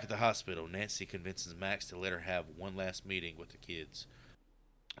 Back at the hospital, Nancy convinces Max to let her have one last meeting with the kids.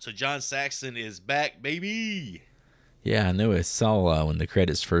 So John Saxon is back, baby! Yeah, I know. I saw when the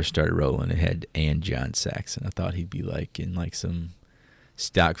credits first started rolling, it had and John Saxon. I thought he'd be like in like some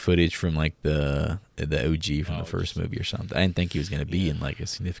stock footage from like the OG from the first movie or something. I didn't think he was going to be in like a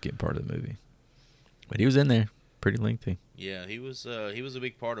significant part of the movie, but he was in there, pretty lengthy. Yeah, he was a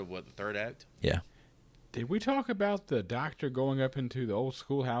big part of the third act. Yeah. Did we talk about the doctor going up into the old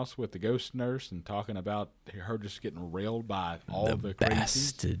schoolhouse with the ghost nurse and talking about her just getting railed by all the crazies?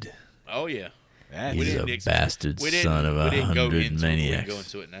 bastard. Oh yeah, That, He's a didn't bastard we didn't- son of we didn't go 100 into it, maniacs. We go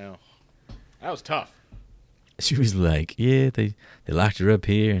into it now. that was tough. She was like, yeah, they locked her up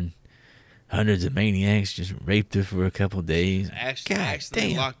here and hundreds of maniacs just raped her for a couple of days. Actually, God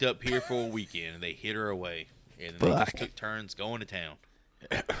accidentally damn. locked up here for a weekend, and they hid her away, and they Fuck. just took turns going to town.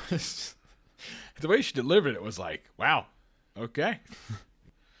 The way she delivered it was like, wow, okay.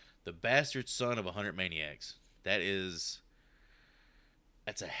 The bastard son of 100 maniacs. That's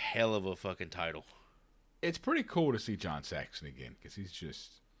a hell of a fucking title. It's pretty cool to see John Saxon again because he's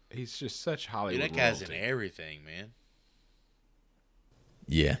just such Hollywood Dude, that guy's royalty. in everything, man.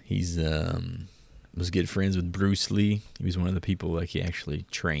 Yeah, he's was good friends with Bruce Lee. He was one of the people like he actually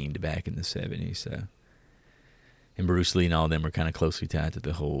trained back in the 70s. So, and Bruce Lee and all of them are kind of closely tied to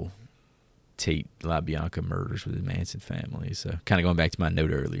the whole Tate LaBianca murders with the Manson family. So, kind of going back to my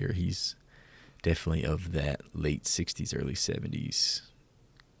note earlier, he's definitely of that late 60s, early 70s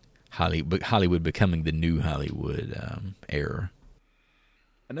Hollywood becoming the new Hollywood era.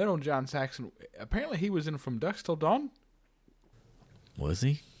 A note on John Saxon. Apparently, he was in From Dusk Till Dawn. Was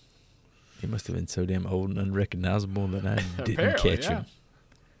he? He must have been so damn old and unrecognizable that I didn't Apparently, catch yeah. him.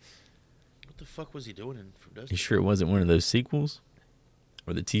 What the fuck was he doing in From Dusk You Till sure it wasn't one of those sequels?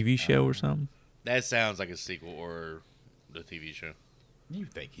 Or the TV show or something? That sounds like a sequel or the TV show. You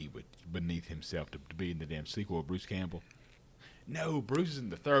think he would beneath himself to be in the damn sequel of Bruce Campbell? No, Bruce is in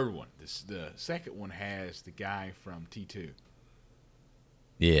the third one. The second one has the guy from T2.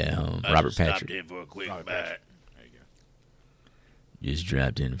 Yeah, I Robert just stopped Patrick. in for a quick Robert bite. Patrick. There you go. Just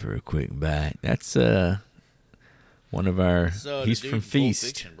dropped in for a quick bite. That's one of our. The He's dude from in Pulp Feast.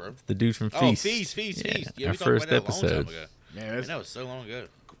 Fiction, bro. The dude from Oh, Feast. Feast. Yeah, our we talked first about that a long episode. time ago. Man, Man, that was so long ago.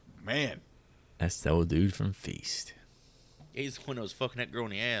 man. That's the old dude from Feast. He's the one that was fucking that girl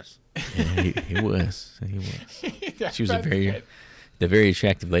in the ass. Yeah, he was. He was. That's She was right. the very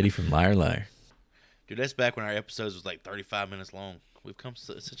attractive lady from Liar Liar. Dude, that's back when our episodes was like 35 minutes long. We've come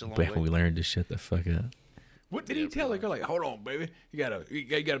such a long Back way. when we learned to shut the fuck up. What did he tell the girl? Like, hold on, baby, you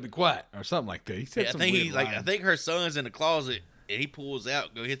gotta be quiet, or something like that. He said Yeah, I some think weird he like line. I think her son's in the closet and he pulls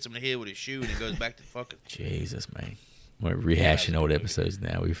out, go hits him in the head with his shoe, and then goes back to fucking. Jesus, man. We're rehashing old episodes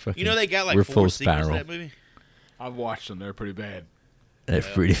now. We fucking. You know they got like we're 4 full sequels to spiral. that movie. I've watched them. They're pretty bad. That's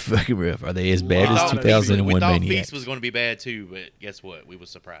pretty fucking rough. Are they as bad Wow. as We 2001 we thought Maniacs? Feast was going to be bad too, but guess what? We was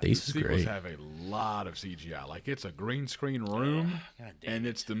surprised. Feast The was sequels great. have a lot of CGI. Like it's a green screen room, God damn and it.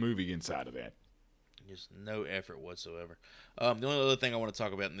 it's the movie inside of that. Just no effort whatsoever. The only other thing I want to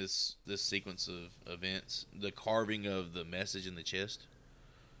talk about in this sequence of events, the carving of the message in the chest.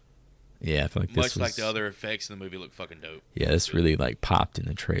 Yeah, I feel like this Much was, like the other effects in the movie, look fucking dope. Yeah, this really like popped in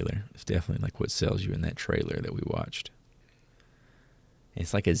the trailer. It's definitely like what sells you in that trailer that we watched.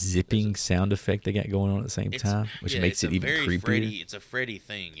 It's like a zipping sound effect they got going on at the same time, which makes it even creepier. Freddy, it's a Freddy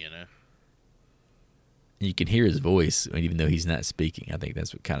thing, you know. You can hear his voice even though he's not speaking. I think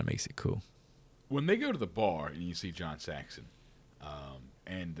that's what kind of makes it cool. When they go to the bar and you see John Saxon,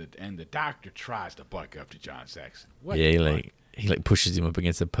 and the doctor tries to buck up to John Saxon. What Yeah, the fuck? he pushes him up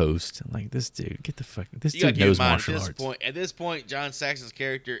against a post. I'm like, this dude, get the fuck. This You gotta dude keep in knows mind, martial arts. At this point, John Saxon's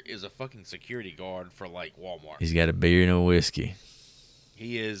character is a fucking security guard for like Walmart. He's got a beer and a whiskey.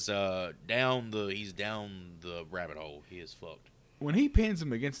 He is down the rabbit hole. He is fucked. When he pins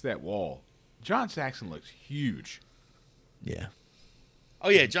him against that wall, John Saxon looks huge. Yeah, Oh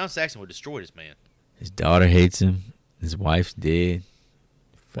yeah, John Saxon would destroy this man. his daughter hates him. His wife's dead.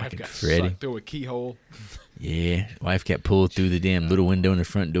 Wife Fucking got Freddy. sucked through a keyhole. Yeah, wife got pulled through the damn little window in the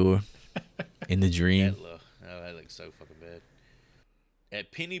front door in the dream. That looks so fucking bad.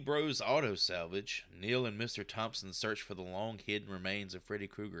 At Penny Bros Auto Salvage, Neil and Mr. Thompson search for the long-hidden remains of Freddy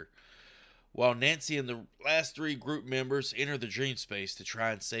Krueger, while Nancy and the last 3 group members enter the dream space to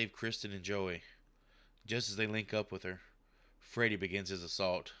try and save Kristen and Joey. Just as they link up with her, Freddy begins his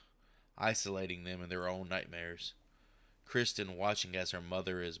assault, isolating them in their own nightmares. Kristen watching as her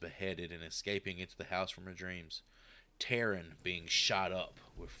mother is beheaded and escaping into the house from her dreams. Taryn being shot up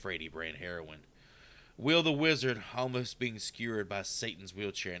with Freddy brand heroin. Will the Wizard almost being skewered by Satan's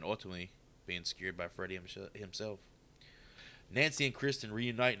wheelchair and ultimately being skewered by Freddy himself. Nancy and Kristen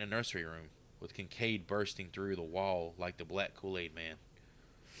reunite in a nursery room, with Kincaid bursting through the wall like the Black Kool-Aid Man.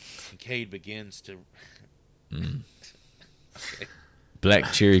 Kincaid begins to...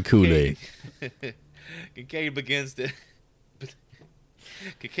 Black cherry Kool-Aid. Kincaid begins to...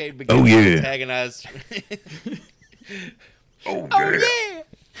 Kincaid Oh, begins yeah. to antagonize...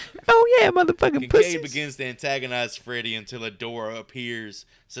 Oh yeah, motherfucking Kincaid pussies. begins to antagonize Freddy until a door appears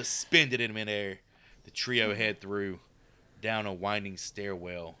suspended in midair. The trio head through, down a winding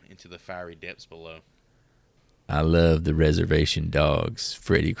stairwell into the fiery depths below. I love the Reservation Dogs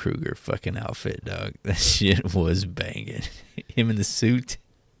Freddy Krueger fucking outfit, dog. That shit was banging. Him in the suit.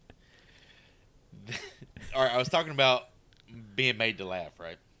 All right, I was talking about being made to laugh,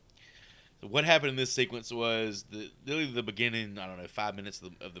 right? So what happened in this sequence was literally the beginning, 5 minutes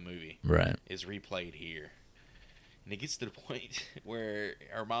of the movie Right. is replayed here. And it gets to the point where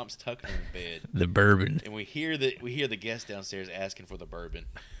our mom's tucking her in bed. The bourbon. And we hear the guest downstairs asking for the bourbon.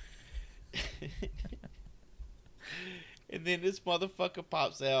 And then this motherfucker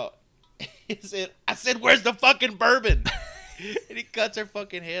pops out. I said, where's the fucking bourbon? And he cuts her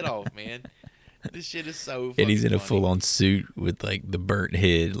fucking head off, man. This shit is so. And he's in a funny. full-on suit with like the burnt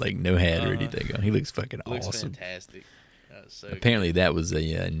head, like no hat or anything on. He looks fucking Looks awesome. fantastic. So Apparently, that was a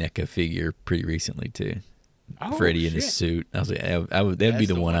NECA figure pretty recently too. Oh, Freddy in shit. his suit. I was like, that'd be That's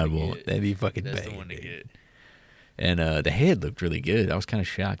the one to I'd want. get. That'd be fucking That's bang. the one to dude. get. And the head looked really good. I was kind of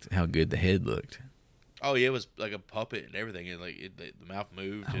shocked at how good the head looked. Oh yeah, it was like a puppet and everything. And like the mouth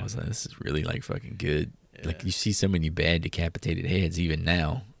moved. I and- was like, this is really like fucking good. Like Yeah. you see so many bad decapitated heads even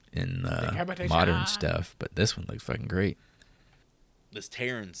now in Decapitation. modern stuff, but this one looked fucking great. this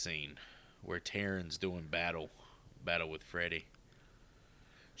Terran scene where Terran's doing battle with Freddy.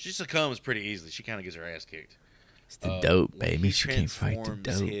 She succumbs pretty easily. She kind of gets her ass kicked. It's the dope, when baby. he She can't fight the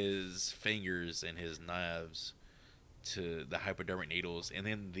transforms dope. his fingers and his knives to the hypodermic needles, and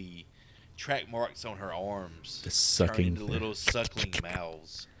then the track marks on her arms The turn sucking into thing. little suckling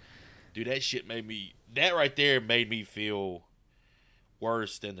mouths. Dude, that shit made me. That right there made me feel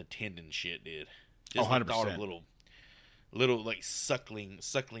worse than the tendon shit did. Just the thought 100%. of little like suckling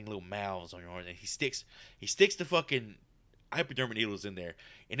little mouths on your arm. And he sticks the fucking hypodermic needles in there,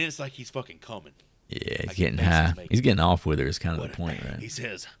 and then it's like he's fucking coming. Yeah, he's Like, getting his face is high. making- He's getting off with her is kind of What the point, He right?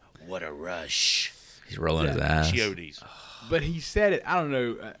 says, "What a rush." He's rolling his eyes. Chiodes. But he said it. I don't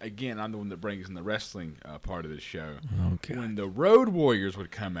know. Again, I'm the one that brings in the wrestling part of the show. Okay. When the Road Warriors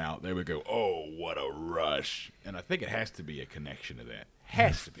would come out, they would go, "Oh, what a rush!" And I think it has to be a connection to that.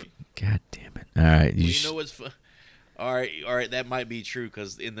 Has to be. God damn it. All right. Well, you know what's fun? All right, that might be true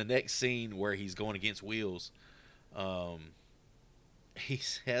because in the next scene where he's going against Wheels, he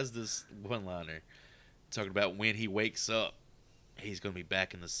has this one-liner talking about when he wakes up, he's going to be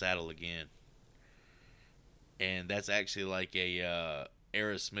back in the saddle again, and that's actually like a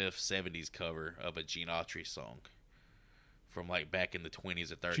Aerosmith '70s cover of a Gene Autry song from like back in the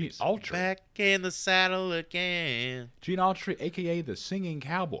 20s or 30s. Gene Autry? Back in the saddle again. Gene Autry, a.k.a. the Singing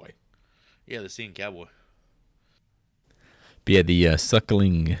Cowboy. Yeah, the Singing Cowboy. But yeah, the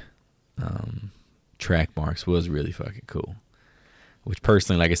suckling track marks was really fucking cool. Which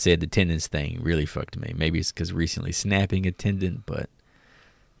personally, like I said, the tendons thing really fucked me. Maybe it's because recently snapping a tendon, but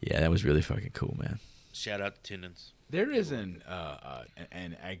yeah, that was really fucking cool, man. Shout out to Tendons. There is an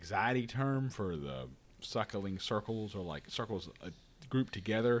anxiety term for the suckling circles, or like circles grouped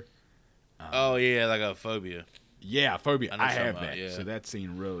together. Oh yeah, like a phobia. Yeah, phobia. I know I something have about that. it, yeah. So that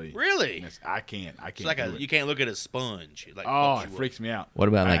scene really. Really? I can't. It's like do it. you can't look at a sponge. It like Oh, fucks it you up. freaks me out. What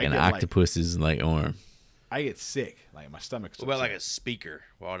about like I an get, octopus's like arm? I get sick. Like my stomach. What about like a speaker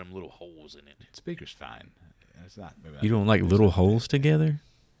with all them little holes in it? speaker's fine? It's not. Maybe You don't like little holes together?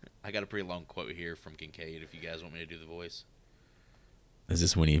 I got a pretty long quote here from Kincaid if you guys want me to do the voice. Is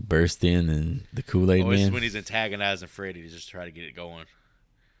this when he burst in and the Kool-Aid Oh, this is man? when he's antagonizing Freddy to just try to get it going.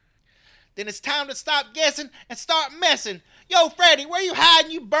 Then it's time to stop guessing and start messing. Yo, Freddy, where you hiding,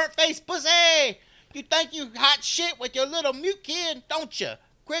 you burnt face pussy? You think you hot shit with your little mute kid, don't you?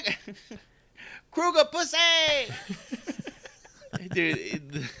 Kruger pussy!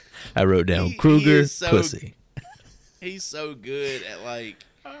 Dude, I wrote down he Kruger is so- pussy. he's so good at like...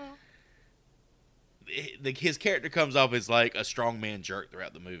 His character comes off as like a strongman jerk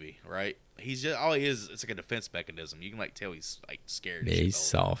throughout the movie, right? He's just all he is. It's like a defense mechanism. You can like tell he's like scared. Yeah, and he's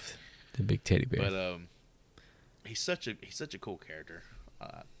shit all the time. soft. The big teddy bear. But he's such a cool character.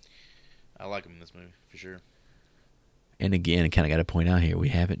 I like him in this movie for sure. And again, I kind of got to point out here, we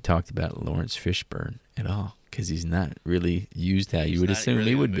haven't talked about Lawrence Fishburne at all because he's not really used how He's you would not assume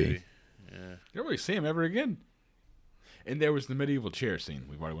really he in the would be. movie. Yeah. You don't really see him ever again. And there was the medieval chair scene.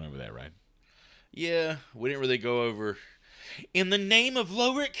 We've already went over that, right? Yeah, we didn't really go over. In the name of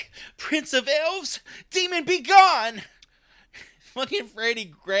Lorik, Prince of Elves, demon be gone! Fucking Freddy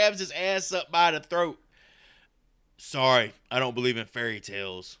grabs his ass up by the throat. Sorry, I don't believe in fairy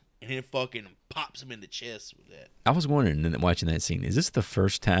tales. And then fucking pops him in the chest with that. I was wondering, watching that scene, is this the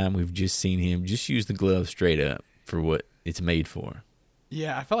first time we've just seen him just use the glove straight up for what it's made for?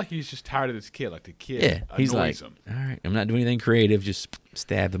 Yeah, I felt like he's just tired of this kid. Like the kid Yeah, he's like, annoys him. all right, I'm not doing anything creative, just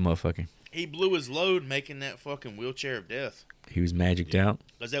stab the motherfucker. He blew his load making that fucking wheelchair of death. He was magicked out.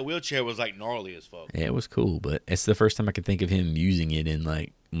 Because that wheelchair was like gnarly as fuck. Yeah, it was cool, but it's the first time I could think of him using it in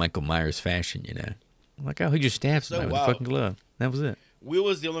like Michael Myers fashion, you know? I'm like, oh, he just stabbed So somebody with a wild. fucking glove. That was it. Will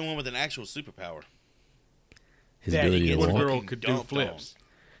was the only one with an actual superpower. His That ability to gets walk. one girl Fucking could do dunked flips.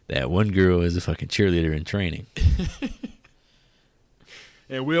 That one girl is a fucking cheerleader in training.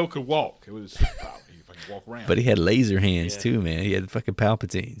 And Will could walk. It was a superpower. He could fucking walk around. But he had laser hands Yeah. too, man. He had fucking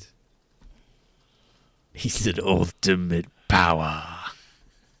Palpatines. He's the ultimate power.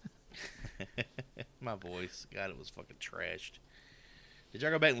 My voice. God, it was fucking trashed. Did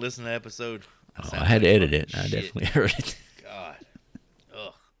y'all go back and listen to that episode? Oh, Sound I had to like edit fucking it. I shit. definitely heard it. God.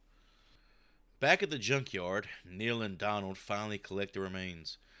 Ugh. Back at the junkyard, Neil and Donald finally collect the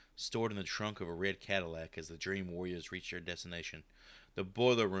remains, stored in the trunk of a red Cadillac as the Dream Warriors reach their destination. The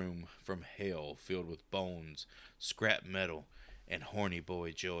boiler room from hell filled with bones, scrap metal, and horny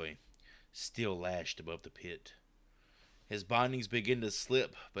boy Joey, still lashed above the pit. His bindings begin to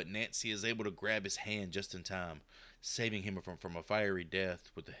slip, but Nancy is able to grab his hand just in time, saving him from a fiery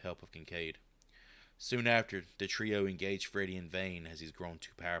death with the help of Kincaid. Soon after, the trio engage Freddy in vain as he's grown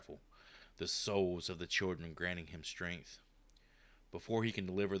too powerful, the souls of the children granting him strength. Before he can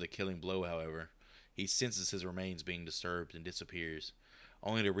deliver the killing blow, however, he senses his remains being disturbed and disappears,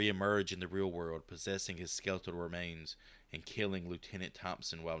 only to re-emerge in the real world, possessing his skeletal remains and killing Lieutenant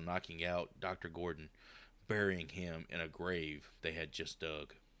Thompson while knocking out Dr. Gordon, burying him in a grave they had just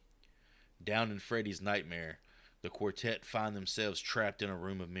dug. Down in Freddy's nightmare, the quartet find themselves trapped in a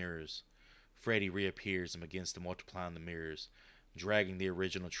room of mirrors. Freddy reappears and begins to multiply in the mirrors, dragging the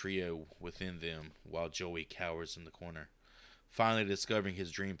original trio within them while Joey cowers in the corner. Finally discovering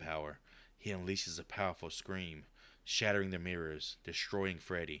his dream power, he unleashes a powerful scream, shattering the mirrors, destroying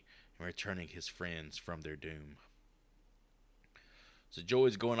Freddy, and returning his friends from their doom. So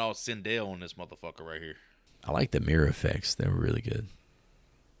Joey's going all Sindel on this motherfucker right here. I like the mirror effects. They were really good.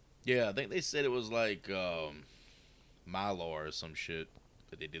 Yeah, I think they said it was like Mylar or some shit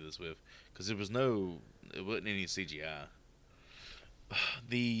that they did this with, because it wasn't any CGI.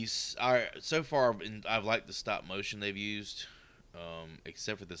 So far I've liked the stop motion they've used,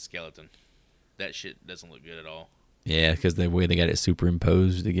 except for the skeleton. That shit doesn't look good at all. Yeah, because the way they got it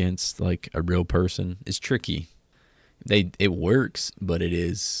superimposed against like a real person is tricky. It works, but it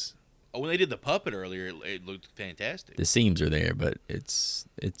is. Oh, when they did the puppet earlier, it looked fantastic. The seams are there, but it's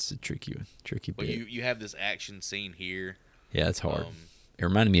a tricky But bit. you have this action scene here. Yeah, it's hard. It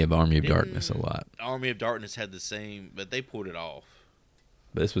reminded me of Army of Darkness a lot. Army of Darkness had the same, but they pulled it off.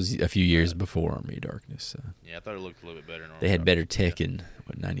 But this was a few years before Army of Darkness. So. Yeah, I thought it looked a little bit better. In Army They had of better Darkness. tech in,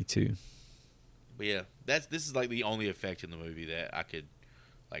 92? But yeah, this is like the only effect in the movie that I could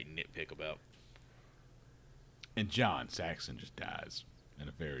like nitpick about. And John Saxon just dies in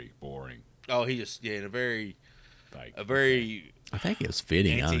a very boring, Oh, he just in a very like, I think it was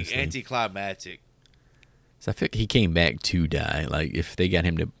fitting, honestly. anticlimactic. So I feel like he came back to die. Like, if they got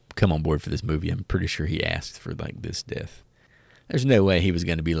him to come on board for this movie, I'm pretty sure he asked for, like, this death. There's no way he was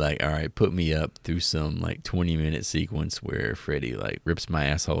going to be like, all right, put me up through some, like, 20-minute sequence where Freddy, like, rips my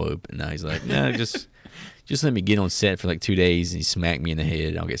asshole open. Now he's like, no, just let me get on set for, like, 2 days, and he smack me in the head,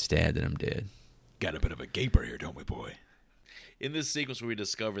 and I'll get stabbed, and I'm dead. got a bit of a gaper here, don't we, boy? In this sequence where we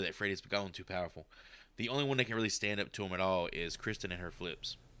discover that Freddy's become too powerful, the only one that can really stand up to him at all is Kristen and her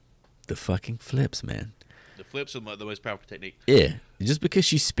flips. The fucking flips, man. The flips are the most powerful technique. Yeah. Just because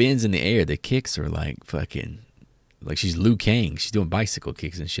she spins in the air, the kicks are, like, fucking... Like, she's Liu Kang. She's doing bicycle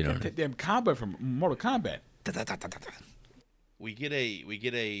kicks and shit on That her. damn combat from Mortal Kombat. We get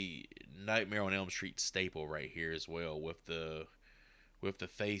a Nightmare on Elm Street staple right here as well with the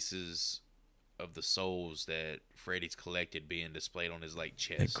faces of the souls that Freddy's collected being displayed on his like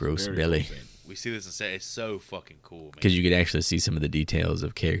chest. That gross Very belly. cool scene. We see this and say it's so fucking cool, man. Because you could actually see some of the details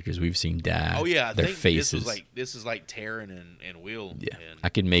of characters we've seen die. Oh yeah, I their think faces. this is like Taryn and Will. Yeah, and I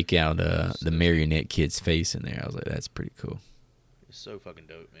could make out the marionette kid's face in there. I was like, that's pretty cool. it's so fucking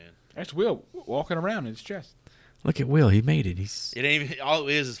dope, man. That's Will walking around in his chest. Look at Will. He made it. He's It ain't even, all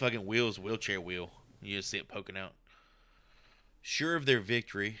it is fucking Will's wheelchair wheel. You just see it poking out. Sure of their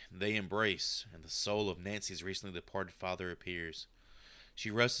victory, they embrace, and the soul of Nancy's recently departed father appears.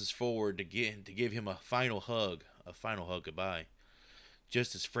 She rushes forward to give him a final hug goodbye,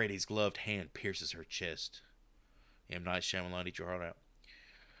 just as Freddy's gloved hand pierces her chest. M. Night Shyamalan, eat your heart out.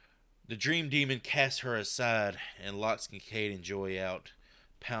 The dream demon casts her aside and locks Kincaid and Joey out,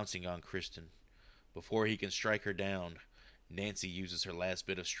 pouncing on Kristen. Before he can strike her down, Nancy uses her last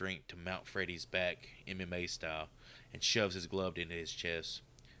bit of strength to mount Freddy's back, MMA style, and shoves his glove into his chest,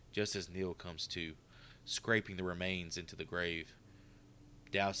 just as Neil comes to, scraping the remains into the grave,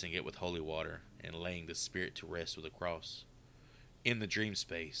 dousing it with holy water, and laying the spirit to rest with a cross. In the dream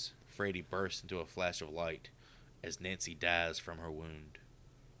space, Freddy bursts into a flash of light as Nancy dies from her wound.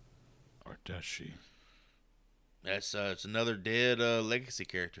 Or does she? That's it's another dead legacy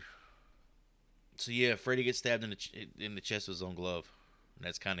character. So yeah, Freddy gets stabbed in the chest with his own glove. And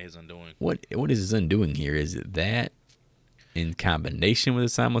that's kind of his undoing. what is his undoing here? Is it that in combination with a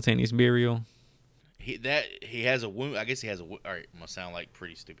simultaneous burial? He has a wound. I guess he has a. All right, I'm gonna sound like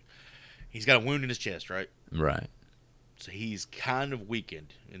pretty stupid. He's got a wound in his chest, right? Right. So he's kind of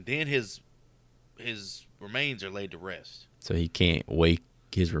weakened, and then his remains are laid to rest. So he can't wake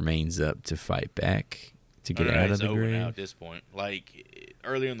his remains up to fight back to get out of He's the over grave. now at this point. Like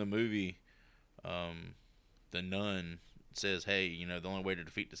earlier in the movie, the nun says, "Hey, you know, the only way to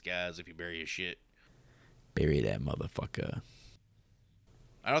defeat this guy is if you bury his shit." Bury that motherfucker.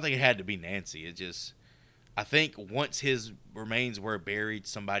 I don't think it had to be Nancy. It just, I think once his remains were buried,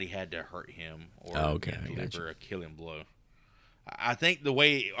 somebody had to hurt him or Oh, okay, I deliver gotcha. a killing blow. I think the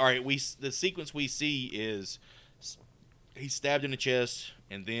way, all right, the sequence we see is he's stabbed in the chest,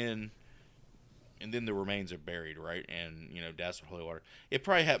 and then the remains are buried, right? And you know, doused with holy water. It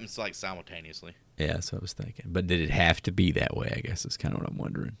probably happens like simultaneously. Yeah, that's what I was thinking. But did it have to be that way? I guess is kind of what I'm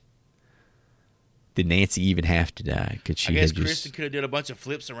wondering. Did Nancy even have to die? Could she I guess have just... Kristen could have did a bunch of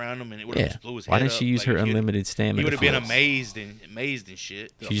flips around him, and it would have Yeah. just blew his Why head didn't she up. use Like, her he would- unlimited stamina? He would have been flips? amazed and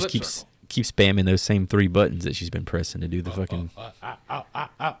shit. She just Flip keeps spamming those same 3 buttons that she's been pressing to do the fucking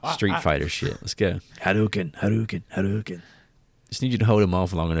Street Fighter shit. Let's go. Hadouken, Hadouken, Hadouken. Just need you to hold him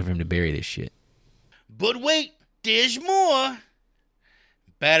off long enough for him to bury this shit. But wait, there's more.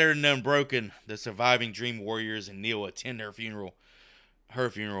 Battered and unbroken, the surviving Dream Warriors and Neil attend her funeral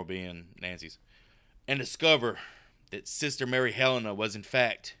being Nancy's, and discover that Sister Mary Helena was in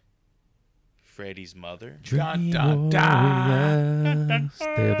fact Freddy's mother. Dun, dun, dun. Warriors,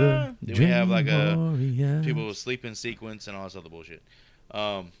 they're the Then we have like a Warriors. people with sleeping sequence and all this other bullshit.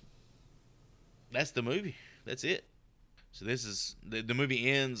 That's the movie. That's it. So this is the movie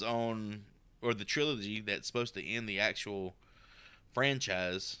ends on, or the trilogy that's supposed to end the actual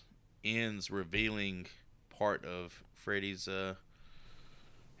franchise ends revealing part of Freddy's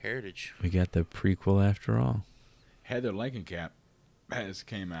heritage. We got the prequel after all. Heather Langenkamp has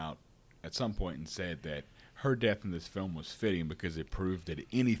came out at some point and said that her death in this film was fitting because it proved that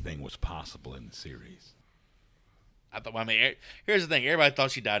anything was possible in the series. Here's the thing. Everybody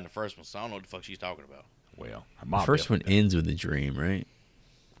thought she died in the first one, so I don't know what the fuck she's talking about. Well, her The mom first one definitely ends with a dream, right?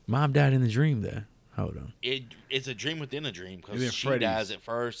 Mom died in the dream, though. Hold on. It's a dream within a dream And because then she Freddy's- dies at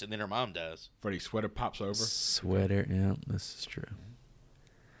first, and then her mom dies. died. Freddy's sweater pops over. Sweater. Yeah, this is true.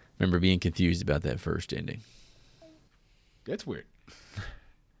 Remember being confused about that first ending. That's weird.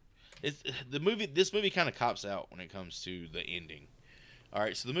 This movie kind of cops out when it comes to the ending. All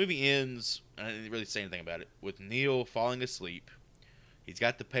right, so the movie ends, and I didn't really say anything about it, with Neil falling asleep. He's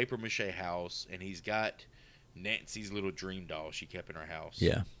got the paper mache house, and he's got Nancy's little dream doll she kept in her house.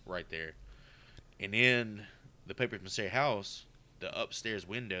 Yeah. Right there. And in the paper mache house, the upstairs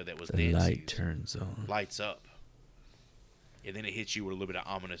window that was The Nancy's light turns on. lights up. And then it hits you with a little bit of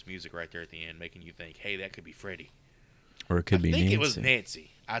ominous music right there at the end, making you think, hey, that could be Freddy. Or it could be I think Nancy. it was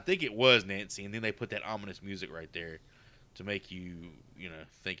Nancy. I think it was Nancy, and then they put that ominous music right there to make you,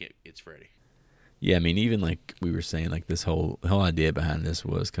 think it's Freddy. Yeah, I mean, even like we were saying, like the whole idea behind this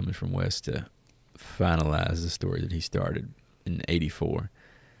was coming from Wes to finalize the story that he started in '84.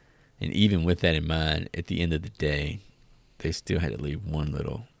 And even with that in mind, at the end of the day, they still had to leave one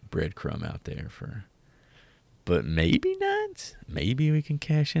little breadcrumb out there for. But maybe not. Maybe we can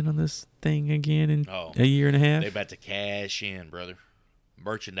cash in on this thing again in a year and a half. They about to cash in, brother.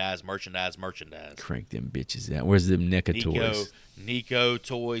 Merchandise. Crank them bitches out. Where's the NECA toys? Nico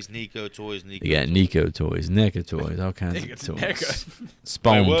toys. They got Nico toys, NECA toys, all kinds of toys.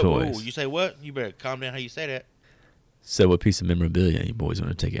 Spawn toys. Whoa, you say what? You better calm down how you say that. So what piece of memorabilia you boys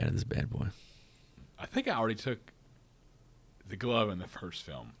want to take out of this bad boy? I think I already took the glove in the first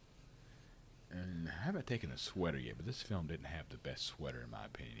film. And I haven't taken a sweater yet, but this film didn't have the best sweater in my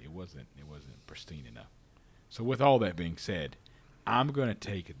opinion. It wasn't pristine enough. So with all that being said, I'm going to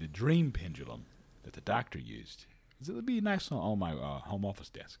take the dream pendulum that the doctor used. It'll be nice on my home office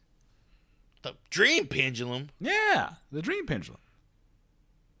desk. The dream pendulum? Yeah, the dream pendulum.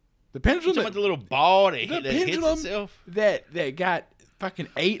 The You pendulum talking about the little ball that the hits pendulum itself? that got fucking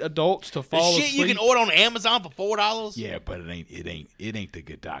 8 adults to The fall shit asleep. you can order on Amazon for $4? Yeah, but it ain't the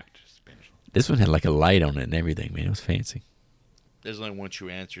good doctor's pendulum. This one had like a light on it and everything, man. It was fancy. There's only one true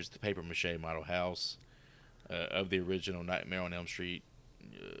answer. It's the paper mache model house of the original Nightmare on Elm Street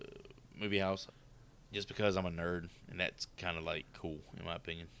movie house. Just because I'm a nerd, and that's kind of like cool in my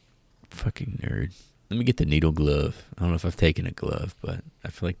opinion. Fucking nerd. Let me get the needle glove. I don't know if I've taken a glove, but I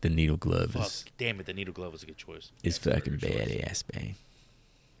feel like the needle glove Fuck, damn it, the needle glove was a good choice. is fucking badass, man.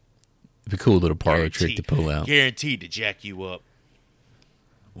 It'd be a cool little parlor trick to pull out. Guaranteed to jack you up.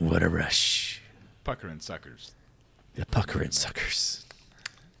 What a rush. Pucker and suckers. The puckering suckers.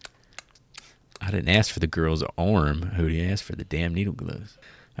 I didn't ask for the girl's arm. Who'd he ask for the damn needle gloves?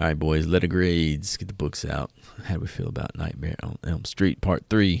 All right, boys, letter grades. Get the books out. How do we feel about Nightmare on Elm Street Part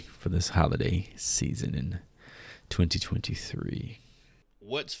 3 for this holiday season in 2023?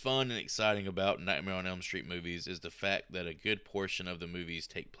 What's fun and exciting about Nightmare on Elm Street movies is the fact that a good portion of the movies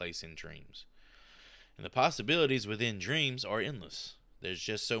take place in dreams. And the possibilities within dreams are endless. There's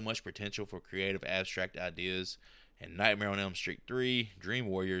just so much potential for creative, abstract ideas, and Nightmare on Elm Street 3, Dream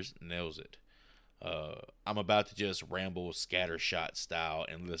Warriors nails it. I'm about to just ramble scattershot style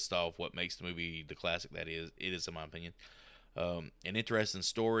and list off what makes the movie the classic that it is in my opinion. An interesting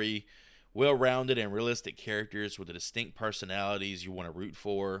story, well-rounded and realistic characters with the distinct personalities you want to root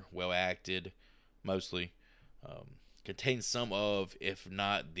for, well acted, mostly. Contains some of, if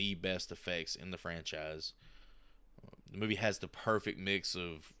not the best effects in the franchise. The movie has the perfect mix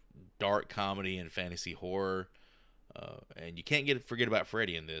of dark comedy and fantasy horror. And you can't forget about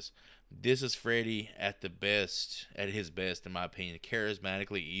Freddy in this. This is Freddy at his best, in my opinion.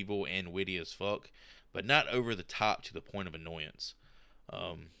 Charismatically evil and witty as fuck, but not over the top to the point of annoyance.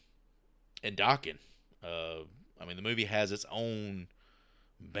 And Dokken. The movie has its own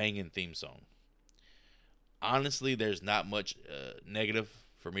banging theme song. Honestly, there's not much negative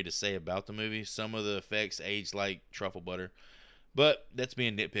for me to say about the movie. Some of the effects age like truffle butter, but that's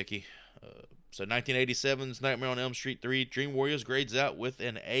being nitpicky. So 1987's Nightmare on Elm Street 3, Dream Warriors grades out with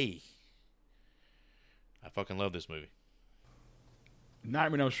an A. I fucking love this movie.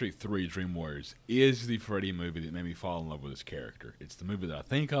 Nightmare on Elm Street 3, Dream Warriors is the Freddy movie that made me fall in love with his character. It's the movie that I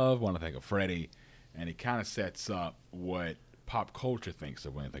think of when I think of Freddy, and it kind of sets up what pop culture thinks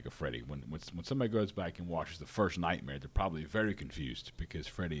of when they think of Freddy. When somebody goes back and watches the first Nightmare, they're probably very confused because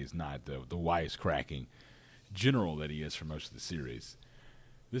Freddy is not the wisecracking general that he is for most of the series.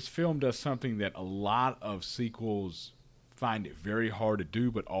 This film does something that a lot of sequels find it very hard to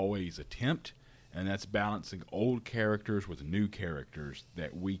do but always attempt, and that's balancing old characters with new characters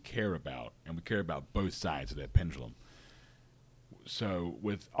that we care about, and we care about both sides of that pendulum. So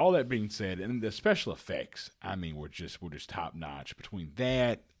with all that being said, and the special effects, we're just top notch. Between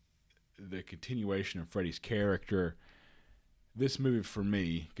that, the continuation of Freddy's character, this movie for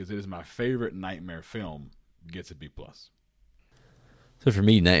me, because it is my favorite Nightmare film, gets a B+. So for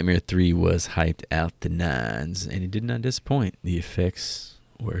me, Nightmare 3 was hyped out the nines, and it did not disappoint. The effects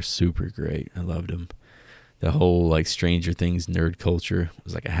were super great. I loved them. The whole Stranger Things nerd culture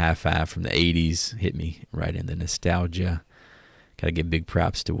was like a high five from the 80s. Hit me right in the nostalgia. Gotta give big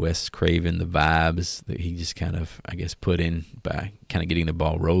props to Wes Craven, the vibes that he just kind of, put in by kind of getting the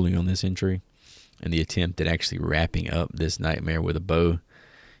ball rolling on this entry. And the attempt at actually wrapping up this Nightmare with a bow.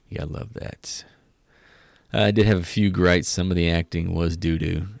 You gotta love that. I did have a few gripes. Some of the acting was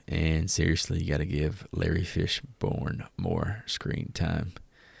doo-doo. And seriously, you got to give Larry Fishburne more screen time.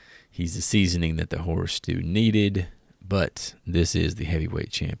 He's the seasoning that the horror stew needed. But this is the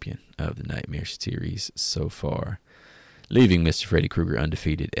heavyweight champion of the Nightmare series so far, leaving Mr. Freddy Krueger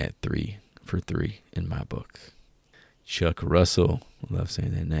undefeated at 3 for 3 in my book. Chuck Russell, I love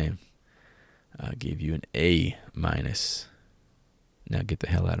saying that name. I'll give you an A-. Now get the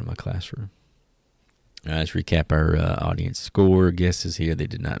hell out of my classroom. Let's recap our audience score. Guesses here, they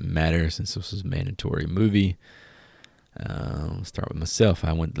did not matter since this was a mandatory movie. I'll start with myself.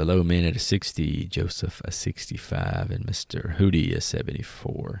 I went the low man at a 60, Joseph a 65, and Mr. Hootie a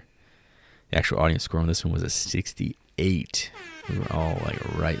 74. The actual audience score on this one was a 68. We were all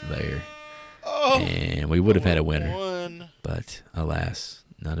right there. Oh, and we would have had a winner. But alas,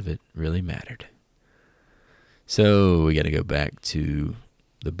 none of it really mattered. So we got to go back to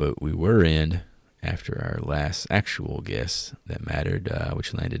the boat we were in after our last actual guess that mattered,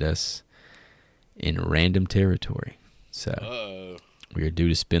 which landed us in random territory. So we are due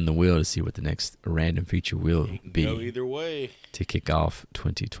to spin the wheel to see what the next random feature will be. Go either way. To kick off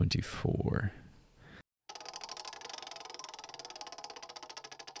 2024.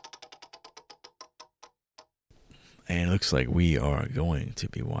 And it looks like we are going to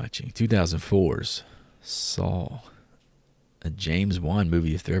be watching 2004's Saw. A James Wan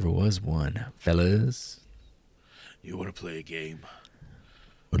movie, if there ever was one. Fellas, You want to play a game?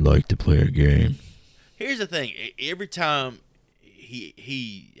 would like to play a game. Here's the thing. Every time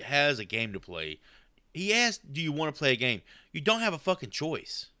he has a game to play, he asks, do you want to play a game? You don't have a fucking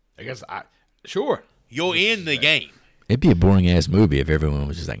choice. Sure. You're in the game. It'd be a boring-ass movie if everyone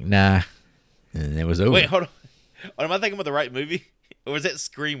was just like, nah, and it was over. Wait, hold on. Am I thinking about the right movie? Or was that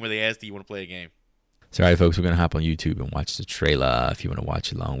Scream where they asked, do you want to play a game? Sorry, folks, we're going to hop on YouTube and watch the trailer. If you want to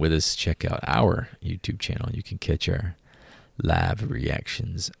watch along with us, check out our YouTube channel. You can catch our live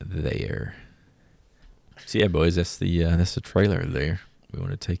reactions there. So yeah, boys, that's the trailer there. We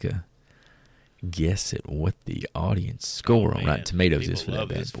want to take a guess at what the audience score on Rotten Tomatoes is for that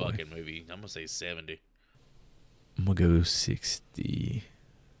bad this boy. fucking movie. I'm going to say 70. I'm going to go 60.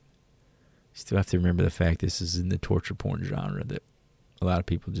 Still have to remember the fact this is in the torture porn genre that a lot of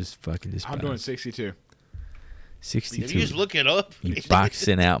people just fucking despise. I'm doing 62. 62. Did you just look it up? You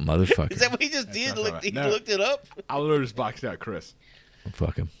boxing out motherfucker. Is that what he just did? That's He no. looked it up? I literally just boxed out Chris.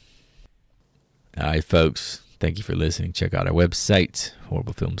 Fuck him. All right, folks. Thank you for listening. Check out our website,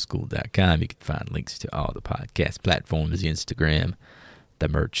 horriblefilmschool.com. You can find links to all the podcast platforms, the Instagram, the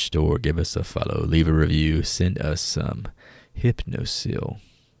merch store. Give us a follow. Leave a review. Send us some Hypnosil.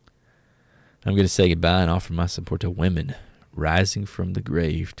 I'm going to say goodbye and offer my support to women rising from the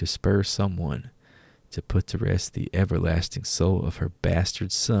grave to spur someone to put to rest the everlasting soul of her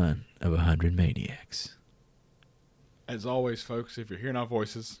bastard son of 100 maniacs. As always, folks, if you're hearing our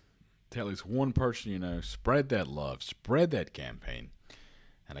voices, tell at least one person you know. Spread that love. Spread that campaign.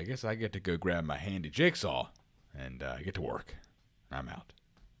 And I guess I get to go grab my handy jigsaw and get to work. I'm out.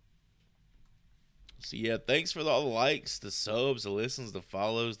 So yeah, thanks for all the likes, the subs, the listens, the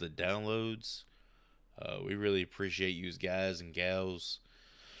follows, the downloads. We really appreciate you guys and gals'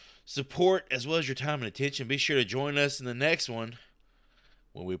 support as well as your time and attention. Be sure to join us in the next one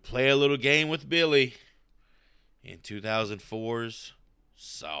when we play a little game with Billy in 2004's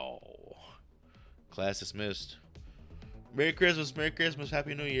Saw. Class dismissed. Merry Christmas,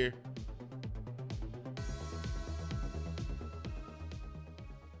 Happy New Year.